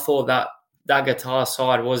 I thought that Qatar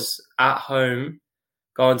side was at home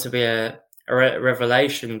going to be a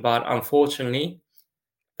revelation, but unfortunately,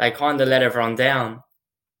 they kind of let everyone down.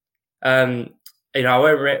 I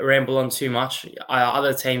won't ramble on too much.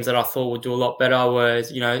 Other teams that I thought would do a lot better were,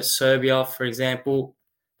 Serbia, for example.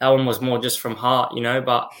 That one was more just from heart,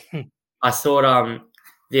 but I thought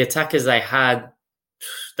the attackers they had,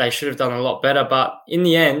 they should have done a lot better. But in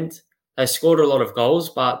the end, they scored a lot of goals,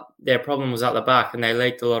 but their problem was at the back and they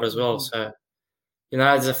leaked a lot as well. So,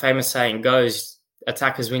 as the famous saying goes,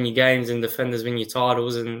 attackers win your games and defenders win your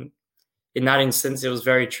titles. And in that instance, it was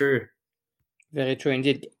very true. Very true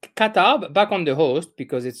indeed. Qatar, back on the host,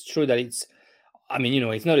 because it's true that it's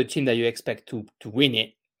not a team that you expect to win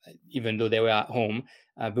it, even though they were at home.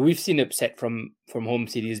 But we've seen upset from home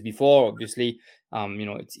cities before. Obviously,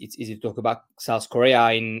 it's easy to talk about South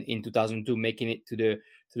Korea in 2002 making it to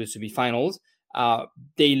the semi-finals.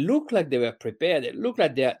 They look like they were prepared. They look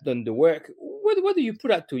like they had done the work. What do you put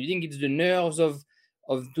that to? You think it's the nerves of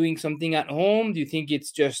doing something at home? Do you think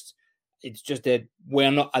it's just that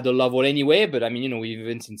we're not at the level anyway? But we've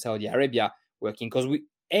even seen Saudi Arabia working because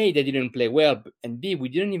they didn't play well, and B, we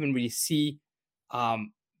didn't even really see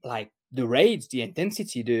the rage, the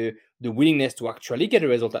intensity, the willingness to actually get a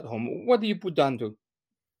result at home. What do you put down to?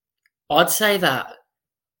 I'd say that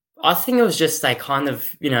I think it was just they kind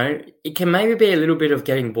of, it can maybe be a little bit of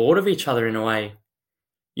getting bored of each other in a way.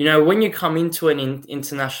 When you come into an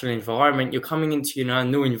international environment, you're coming into, a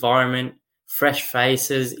new environment, fresh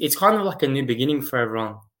faces. It's kind of like a new beginning for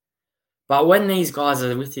everyone. But when these guys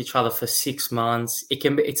are with each other for 6 months,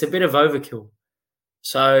 it's a bit of overkill.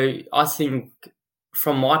 So I think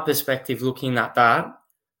from my perspective, looking at that,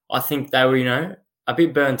 I think they were, a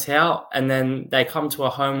bit burnt out. And then they come to a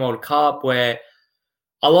home World Cup where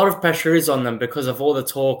a lot of pressure is on them because of all the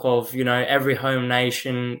talk of, every home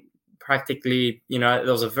nation practically, it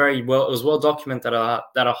was well documented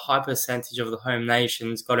that a high percentage of the home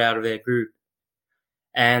nations got out of their group.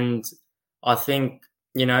 And I think,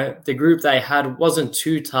 the group they had wasn't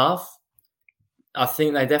too tough. I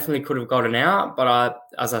think they definitely could have gotten out, but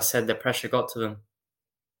as I said, the pressure got to them.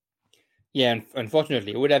 Yeah,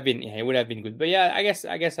 unfortunately, it would have been good. But yeah, I guess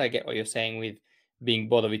I get what you're saying with being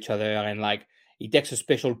bored of each other, and it takes a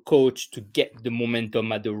special coach to get the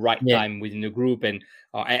momentum at the right time within the group, and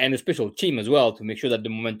a special team as well to make sure that the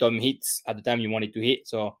momentum hits at the time you want it to hit.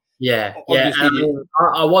 So obviously,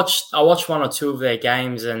 I watched one or two of their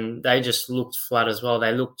games, and they just looked flat as well.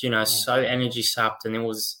 They looked, so energy sapped, and it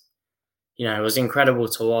was incredible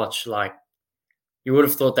to watch. Like, you would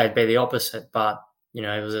have thought they'd be the opposite, but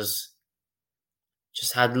it was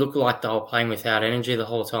just had looked like they were playing without energy the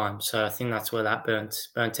whole time. So I think that's where that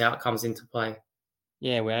burnt out comes into play.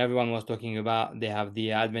 Yeah, where everyone was talking about they have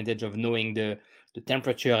the advantage of knowing the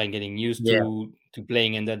temperature and getting used to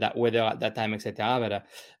playing under that weather at that time, etc.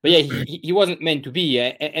 But yeah, he wasn't meant to be.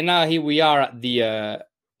 And now here we are at the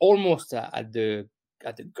almost at the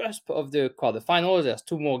cusp of the quarterfinals. There's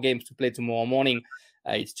 2 more games to play tomorrow morning.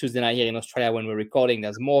 It's Tuesday night here in Australia when we're recording.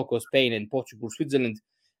 There's Morocco, Spain, and Portugal, Switzerland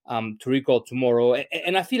to record tomorrow.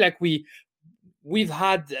 And I feel like we've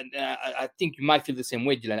had, I think you might feel the same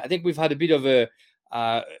way, Dylan. I think we've had a bit of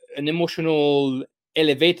an emotional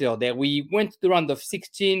elevator there. We went to the round of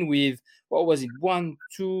 16 with, what was it, 1,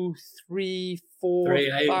 2, 3, 4,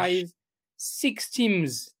 5, 6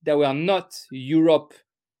 teams that were not Europe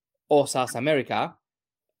or South America,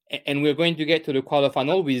 and we're going to get to the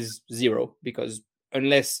quarterfinal with 0, because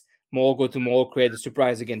unless Morocco tomorrow create a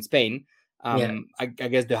surprise against Spain, I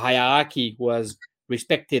guess the hierarchy was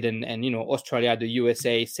respected, and Australia, the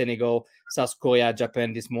USA, Senegal, South Korea,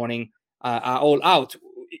 Japan this morning are all out.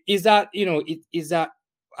 Is that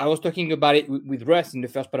I was talking about it with Russ in the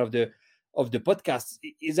first part of the podcast.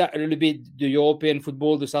 Is that a little bit the European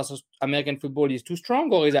football, the South American football is too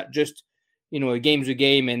strong, or is that just a game's a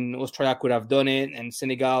game, and Australia could have done it, and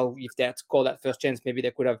Senegal, if they had scored that first chance, maybe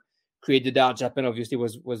they could have created that. Japan obviously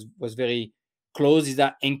was very close? Is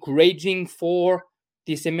that encouraging for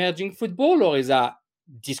this emerging football, or is that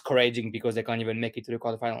discouraging because they can't even make it to the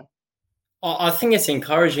quarterfinal? I think it's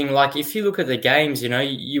encouraging. Like, if you look at the games,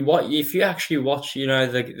 if you actually watch,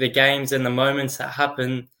 the games and the moments that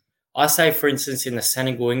happen. I say, for instance, in the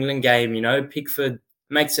Senegal-England game, Pickford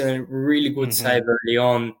makes a really good save early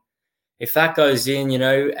on. If that goes in,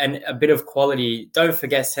 and a bit of quality, don't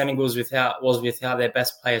forget Senegal was without their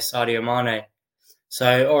best player, Sadio Mane.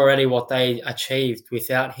 So already what they achieved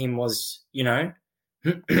without him was,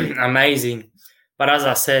 amazing. But as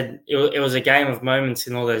I said, it was a game of moments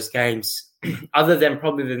in all those games. Other than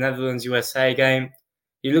probably the Netherlands-USA game,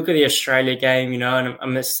 you look at the Australia game, and a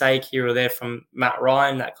mistake here or there from Matt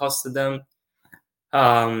Ryan that costed them.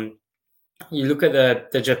 You look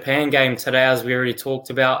at the Japan game today, as we already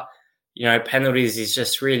talked about, penalties is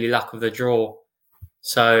just really luck of the draw.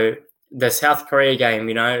 So the South Korea game,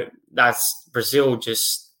 that's Brazil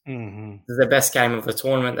just the best game of the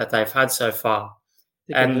tournament that they've had so far.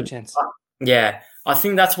 And no chance. Yeah, I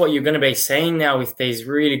think that's what you're going to be seeing now with these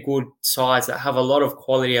really good sides that have a lot of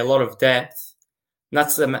quality, a lot of depth.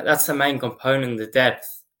 That's the main component, the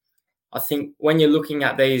depth. I think when you're looking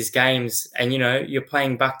at these games and, you're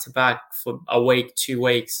playing back-to-back for a week, 2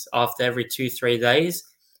 weeks after every 2-3 days,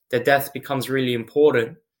 the depth becomes really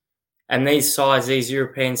important. And these sides, these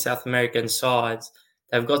European, South American sides,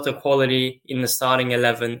 they've got the quality in the starting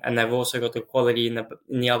 11 and they've also got the quality in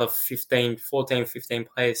the other 15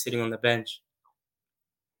 players sitting on the bench.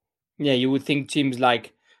 Yeah, you would think teams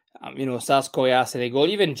like, South Korea, Senegal,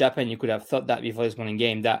 even Japan, you could have thought that before this morning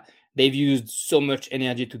game, that they've used so much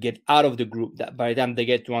energy to get out of the group that by the time they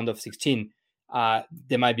get to round of 16,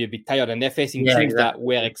 they might be a bit tired. And they're facing teams that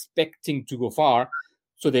were expecting to go far.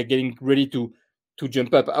 So they're getting ready to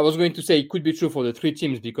jump up. I was going to say it could be true for the three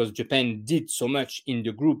teams because Japan did so much in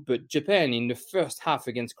the group. But Japan, in the first half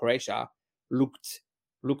against Croatia, looked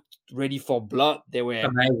ready for blood. They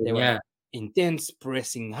were intense,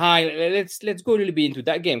 pressing high. Let's go a little bit into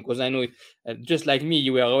that game because I know, just like me,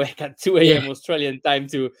 you were awake at 2 a.m. Australian time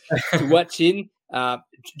to watch in.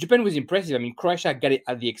 Japan was impressive. I mean, Croatia got it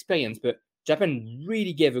at the experience, but Japan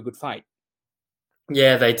really gave a good fight.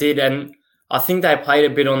 Yeah, they did, and I think they played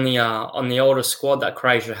a bit on the older squad that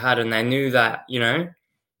Croatia had, and they knew that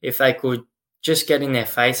if they could just get in their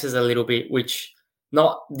faces a little bit, which.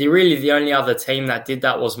 The only other team that did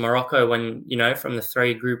that was Morocco when, from the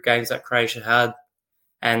 3 group games that Croatia had,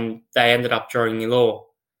 and they ended up drawing 0-0.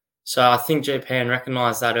 So I think Japan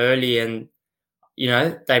recognised that early and,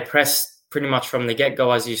 they pressed pretty much from the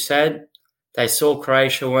get-go, as you said. They saw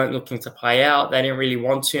Croatia weren't looking to play out. They didn't really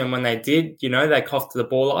want to, and when they did, they coughed the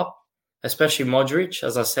ball up, especially Modric,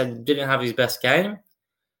 as I said, didn't have his best game.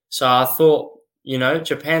 So I thought,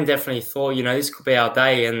 Japan definitely thought, this could be our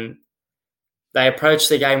day, and they approached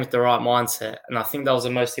the game with the right mindset, and I think that was the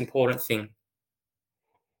most important thing.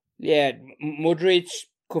 Yeah, Modric,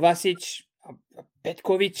 Kovacic,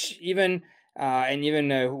 Petkovic, even, and even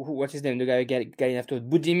what's his name, the guy getting after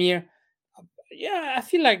Budimir. Yeah, I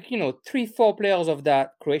feel like 3-4 players of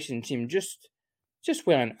that Croatian team just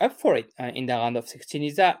weren't up for it in the round of 16.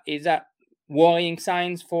 Is that worrying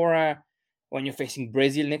signs for when you're facing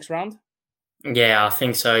Brazil next round? Yeah, I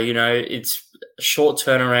think so. It's a short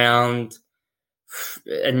turnaround.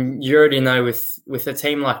 And you already know with a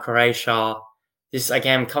team like Croatia, this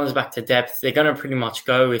again comes back to depth. They're going to pretty much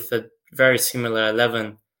go with a very similar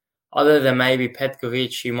 11. Other than maybe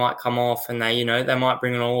Petkovic, who might come off and they might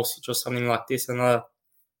bring an Orsic or something like this, another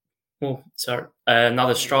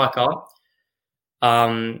striker.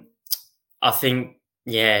 I think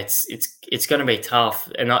it's going to be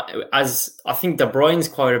tough. And as I think De Bruyne's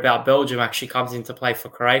quote about Belgium actually comes into play for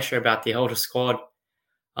Croatia about the older squad.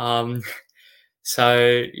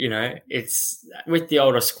 So, it's with the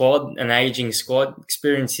older squad, an aging squad,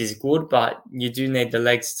 experience is good, but you do need the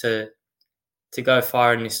legs to go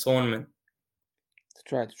far in this tournament.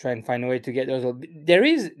 To try and find a way to get those. There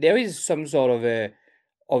is some sort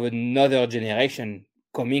of another generation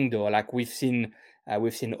coming though. Like we've seen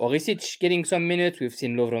Orisic getting some minutes, we've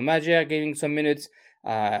seen Lovro Majer getting some minutes.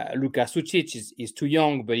 Luka Sucic is too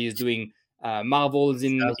young, but he's doing marvels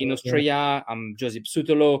in Austria. Josip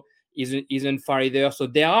Sutolo isn't far either. So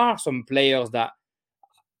there are some players that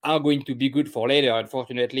are going to be good for later.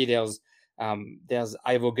 Unfortunately, there's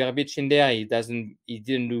Ivo Gerbic in there. He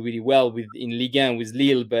didn't do really well in Ligue 1 with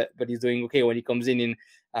Lille, but he's doing okay when he comes in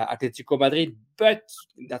Atletico Madrid. But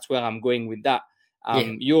that's where I'm going with that.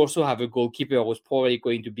 You also have a goalkeeper who's probably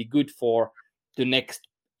going to be good for the next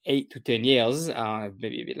 8 to 10 years,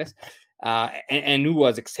 maybe a bit less. And who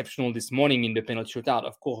was exceptional this morning in the penalty shootout.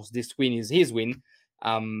 Of course, this win is his win.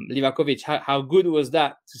 Livakovic, how good was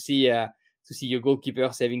that to see to see your goalkeeper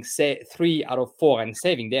saving 3 out of 4 and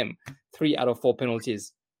saving them 3 out of 4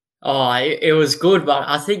 penalties. Oh, it was good, but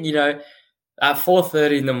I think, at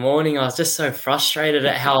 4:30 in the morning, I was just so frustrated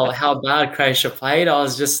at how bad Croatia played. I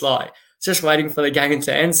was just waiting for the game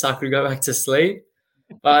to end so I could go back to sleep.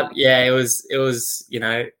 But yeah, it was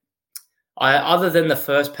other than the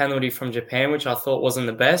first penalty from Japan, which I thought wasn't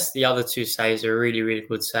the best, the other two saves are really, really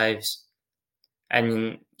good saves.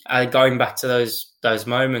 And going back to those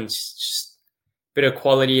moments, just a bit of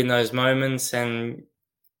quality in those moments, and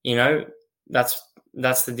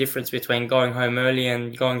that's the difference between going home early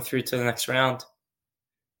and going through to the next round.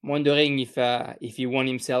 I'm wondering if he won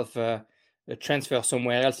himself a transfer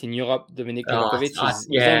somewhere else in Europe. Dominik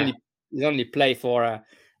Livakovic he's only played for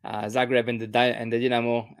Zagreb and the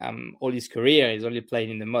Dinamo all his career. He's only played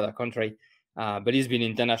in the mother country, but he's been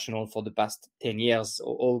international for the past 10 years,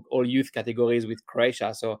 all youth categories with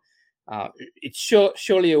Croatia. So it's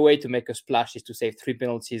surely a way to make a splash is to save 3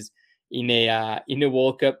 penalties in a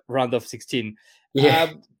World Cup round of 16.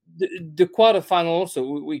 Yeah. The quarterfinal. So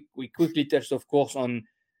we quickly touched, of course, on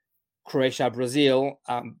Croatia, Brazil.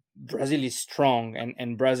 Brazil is strong,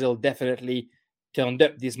 and Brazil definitely turned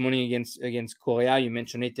up this morning against Korea. You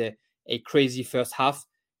mentioned it, a crazy first half.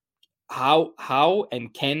 How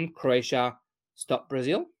and can Croatia stop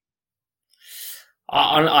Brazil?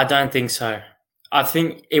 I don't think so. I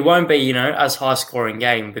think it won't be, as high scoring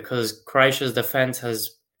game, because Croatia's defense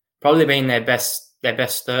has probably been their best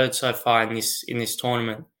third so far in this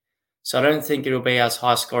tournament. So I don't think it'll be as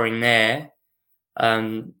high scoring there.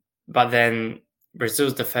 But then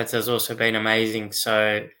Brazil's defense has also been amazing.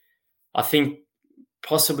 So I think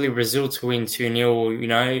possibly Brazil to win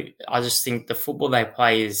 2-0, I just think the football they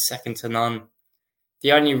play is second to none.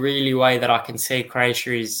 The only really way that I can see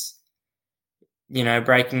Croatia is,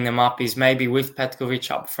 breaking them up is maybe with Petkovic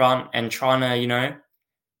up front and trying to,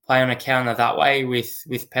 play on a counter that way with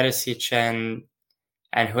Perisic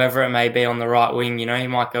and whoever it may be on the right wing. He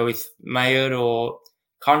might go with Mayer or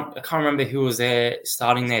I can't remember who was there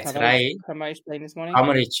starting there today. Kramaric playing this morning.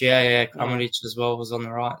 Kramaric as well was on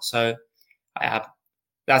the right. So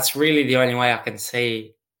that's really the only way I can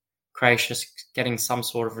see Croatia getting some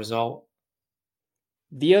sort of result.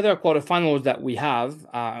 The other quarterfinals that we have,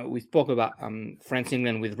 we spoke about France,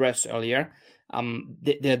 England with Russ earlier.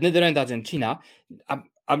 The Netherlands, Argentina.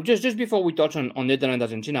 I'm just before we touch on Netherlands,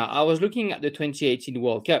 Argentina, I was looking at the 2018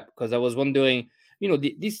 World Cup because I was wondering,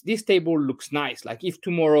 this table looks nice. Like if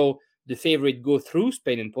tomorrow the favorite go through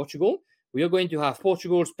Spain and Portugal, we are going to have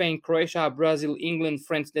Portugal, Spain, Croatia, Brazil, England,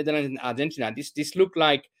 France, Netherlands, and Argentina. This look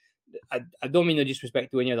like, I don't mean no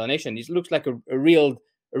disrespect to any other nation. This looks like a real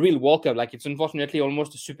World Cup. Like it's unfortunately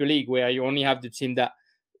almost a Super League where you only have the team that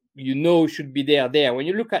should be there. When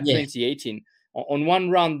you look at 2018, on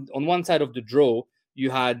one side of the draw, you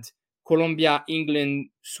had Colombia, England,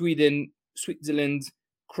 Sweden, Switzerland,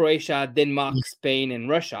 Croatia, Denmark, Spain, and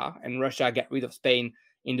Russia. And Russia got rid of Spain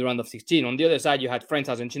in the round of 16. On the other side, you had France,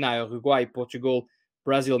 Argentina, Uruguay, Portugal,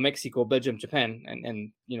 Brazil, Mexico, Belgium, Japan,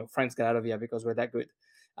 and France got out of here because we're that good.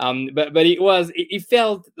 But it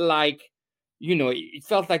felt like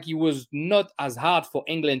it was not as hard for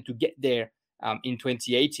England to get there in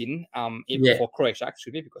 2018 for Croatia,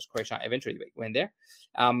 actually, because Croatia eventually went there.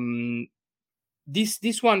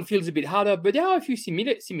 This one feels a bit harder, but there are a few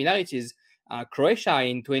similarities. Croatia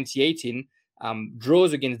in 2018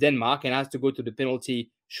 draws against Denmark and has to go to the penalty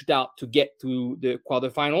shootout to get to the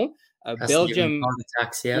quarterfinal. Belgium,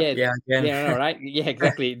 right? Yeah,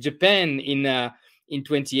 exactly. Japan in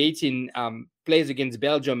 2018 plays against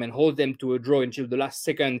Belgium and holds them to a draw until the last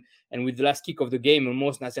second, and with the last kick of the game,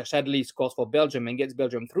 almost Nasser Chadli scores for Belgium and gets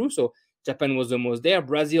Belgium through. So Japan was almost there.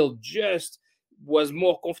 Brazil just was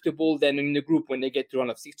more comfortable than in the group when they get to round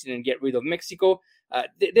of 16 and get rid of Mexico.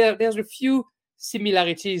 There's a few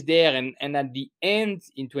similarities there, and at the end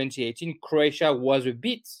in 2018, Croatia was a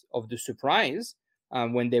bit of the surprise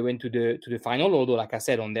when they went to the final. Although, like I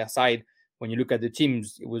said, on their side, when you look at the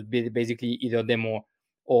teams, it was basically either them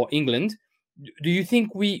or England. Do you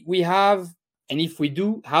think we have, and if we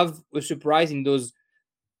do have a surprise in those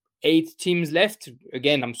 8 teams left?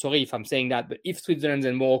 Again, I'm sorry if I'm saying that, but if Switzerland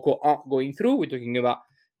and Morocco aren't going through, we're talking about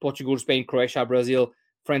Portugal, Spain, Croatia, Brazil,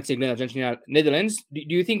 France, England, Argentina, Netherlands. Do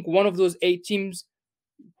you think one of those 8 teams,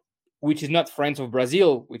 which is not France or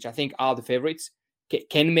Brazil, which I think are the favorites,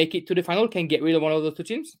 can make it to the final, can get rid of one of those 2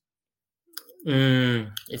 teams?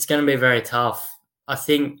 It's going to be very tough. I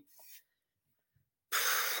think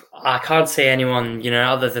I can't see anyone,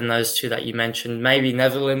 other than those 2 that you mentioned. Maybe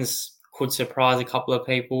Netherlands could surprise a couple of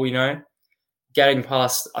people, getting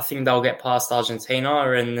past. I think they'll get past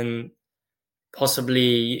Argentina, and then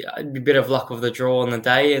possibly a bit of luck of the draw on the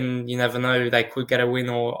day, and you never know, they could get a win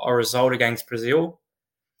or a result against Brazil.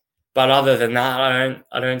 But other than that,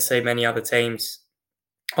 I don't see many other teams.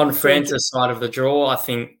 On France's side of the draw, I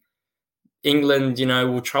think England,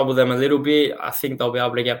 will trouble them a little bit. I think they'll be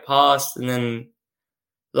able to get past, and then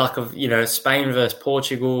luck of Spain versus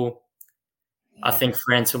Portugal. Yeah. I think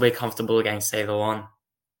France will be comfortable against either one.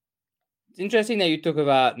 It's interesting that you talk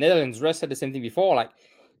about Netherlands. Russ said the same thing before. Like,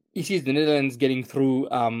 he sees the Netherlands getting through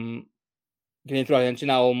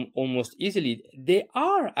Argentina almost easily. They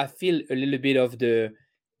are, I feel, a little bit of the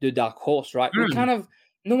dark horse, right? We kind of,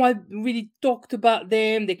 no one really talked about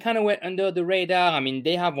them. They kind of went under the radar. I mean,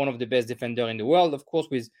 they have one of the best defenders in the world, of course,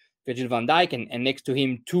 with Virgil van Dijk, and next to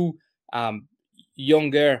him, two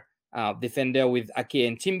younger defender with Ake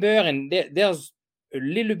and Timber, and there's a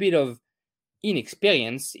little bit of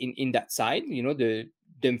inexperience in that side. The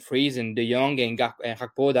Dumfries and De Jong and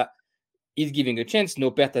Gakpo that is giving a chance.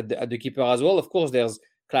 No bet at the keeper as well. Of course, there's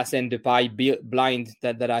Klaassen, Depay, Blind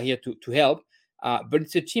that are here to help. But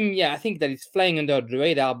it's a team, I think that it's flying under the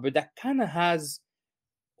radar, but that kind of has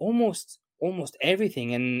almost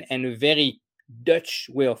everything and a very Dutch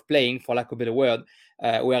way of playing, for lack of a better word,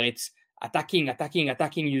 where it's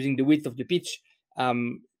attacking using the width of the pitch.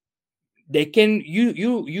 They can,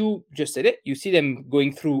 you just said it, you see them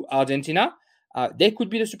going through Argentina. They could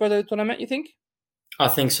be the surprise of the tournament, you think? I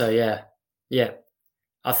think so, yeah. Yeah.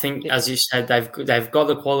 I think, as you said, they've got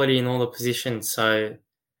the quality in all the positions, so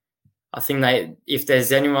I think if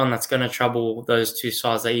there's anyone that's going to trouble those two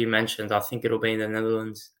sides that you mentioned, I think it'll be in the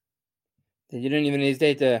Netherlands. You don't even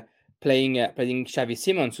hesitate playing Xavi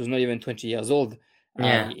Simons, who's not even 20 years old,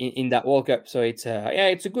 in that World Cup. So it's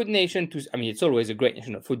a good nation to. I mean, it's always a great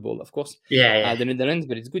nation of football, of course. Yeah. The Netherlands,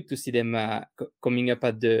 but it's good to see them coming up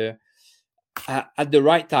at the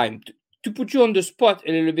right time. To put you on the spot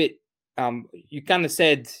a little bit, you kind of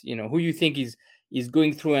said, who you think is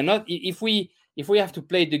going through and not. If we have to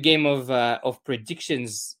play the game of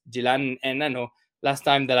predictions, Dylan, and I know last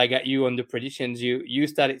time that I got you on the predictions, you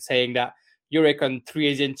started saying that you reckon 3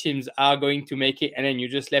 Asian teams are going to make it, and then you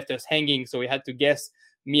just left us hanging, so we had to guess,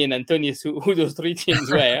 me and Antonius, who those 3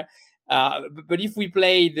 teams were. But if we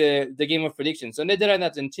play the game of predictions, so Netherlands,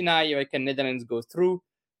 Argentina, you reckon Netherlands goes through.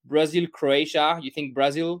 Brazil, Croatia, you think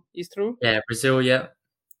Brazil is through? Yeah, Brazil, yeah.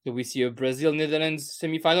 So we see a Brazil-Netherlands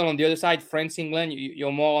semi-final. On the other side, France-England,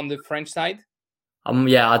 you're more on the French side?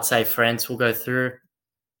 I'd say France will go through.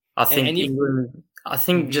 I think England. I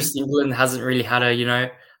think just England hasn't really had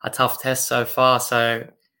a tough test so far, so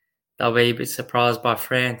they'll be a bit surprised by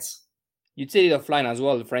France. You'd say it offline as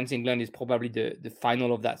well. France-England is probably the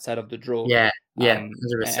final of that side of the draw. Yeah,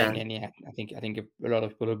 100%. And I think a lot of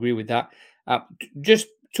people agree with that. Just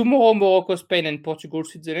tomorrow, Morocco, Spain, and Portugal,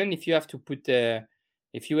 Switzerland. If you have to put,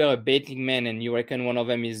 if you were a betting man and you reckon one of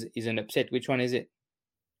them is an upset, which one is it?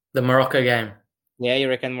 The Morocco game. Yeah, you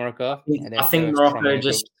reckon Morocco? I think Morocco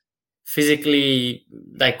just physically,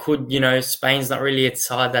 they could, Spain's not really a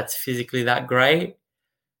side that's physically that great.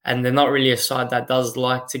 And they're not really a side that does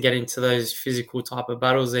like to get into those physical type of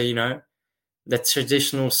battles. They're, the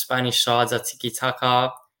traditional Spanish sides are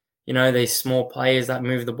tiki-taka. These small players that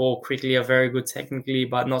move the ball quickly are very good technically,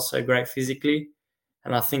 but not so great physically.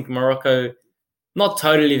 And I think Morocco, not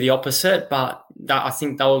totally the opposite, but I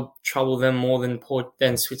think they'll trouble them more than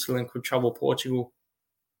Switzerland could trouble Portugal.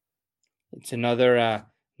 It's another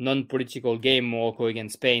non-political game, Morocco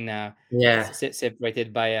against Spain.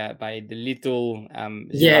 Separated by the little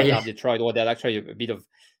Detroit, or they're actually a bit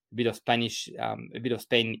of Spanish, a bit of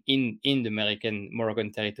Spain in the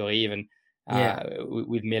Moroccan territory, even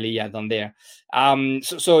with Melilla down there.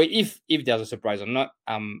 So if there's a surprise or not,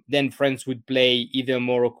 then France would play either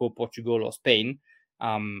Morocco, Portugal, or Spain.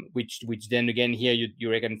 Which then again here you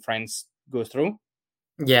reckon France goes through?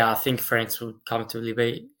 Yeah, I think France would comfortably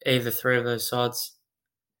beat either 3 of those sides.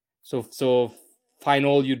 So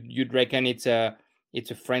final, you'd reckon it's a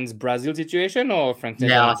France-Brazil situation or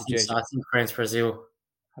France-Netherlands situation? I think France-Brazil.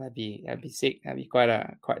 That'd be sick. That'd be quite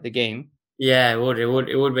the game. Yeah, it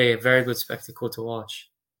would be a very good spectacle to watch.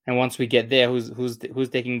 And once we get there, who's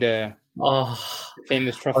taking the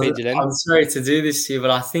famous trophy, Dylan? I'm sorry to do this to you,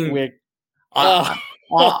 but I think I'd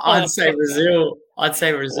say Brazil.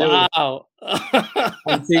 Wow.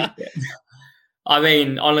 I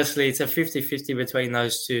mean, honestly, it's a 50-50 between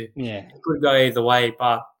those two. Yeah. It could go either way,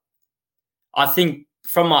 but I think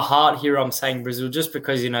from my heart here, I'm saying Brazil just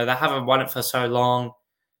because, they haven't won it for so long.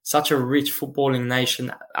 Such a rich footballing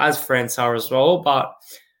nation, as France are as well. But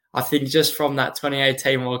I think just from that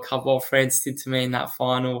 2018 World Cup, what France did to me in that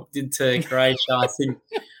final, did to Croatia, I think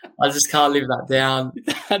I just can't live that down.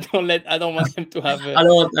 I don't want them to have I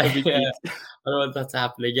don't want that. don't want that to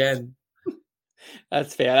happen again.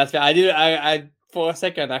 That's fair. That's fair. I for a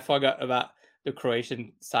second I forgot about the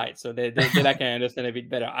Croatian side, so then I can understand a bit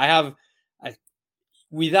better.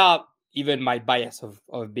 Without even my bias of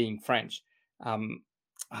being French,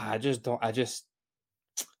 I just don't want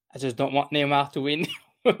Neymar to win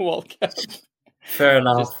World Cup. Fair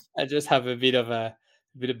enough. I just have a bit of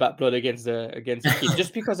bad blood against the kid,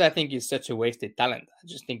 just because I think he's such a wasted talent. I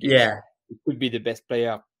just think he could be the best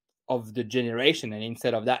player of the generation, and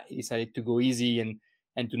instead of that, he decided to go easy and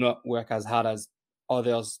to not work as hard as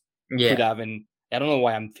others could have. And I don't know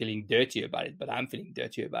why I'm feeling dirty about it, but I'm feeling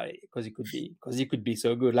dirty about it because he could be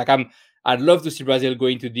so good. Like I'd love to see Brazil go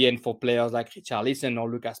into the end for players like Richarlison or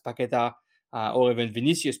Lucas Paqueta or even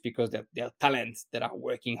Vinicius, because they're talents that are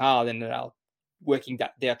working hard and that are working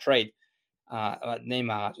their trade. But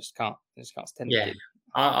Neymar just can't stand it.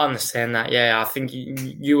 I understand that. Yeah, I think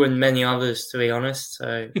you and many others, to be honest.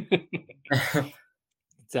 So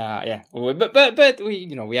but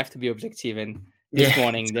we have to be objective, and this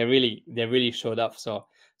morning they really showed up. So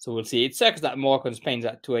we'll see. It sucks that Morocco and Spain's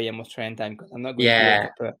at 2 a.m. Australian time, because I'm not going to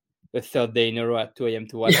wake up a third day in a row at 2 a.m.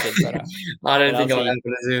 to watch it. But I don't think I'm going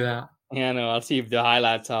to do that. Yeah, no, I'll see if the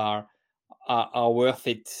highlights are worth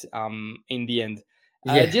it in the end.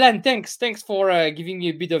 Dylan, thanks for giving me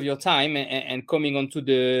a bit of your time and coming onto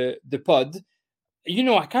the pod.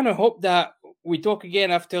 I kind of hope that we talk again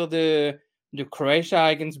after the Croatia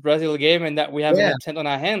against Brazil game, and that we have an upset on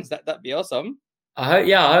our hands. That'd be awesome. I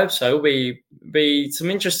hope so. It'll be some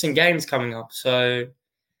interesting games coming up. So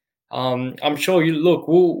I'm sure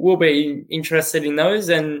we'll be interested in those,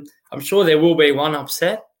 and I'm sure there will be one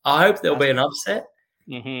upset. I hope there'll be an upset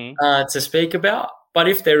to speak about. But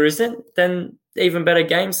if there isn't, then even better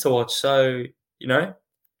games to watch. So,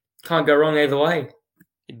 can't go wrong either way.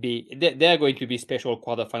 They're going to be special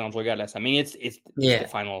quarterfinals regardless. I mean, it's the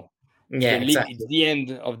final. Exactly. It's the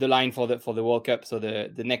end of the line for the World Cup. So the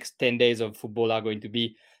next 10 days of football are going to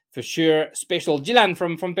be for sure special. Dylan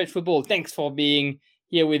from Page Football, thanks for being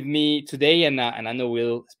here with me today. And I know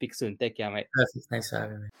we'll speak soon. Take care, mate. Perfect. Thanks for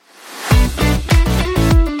having me.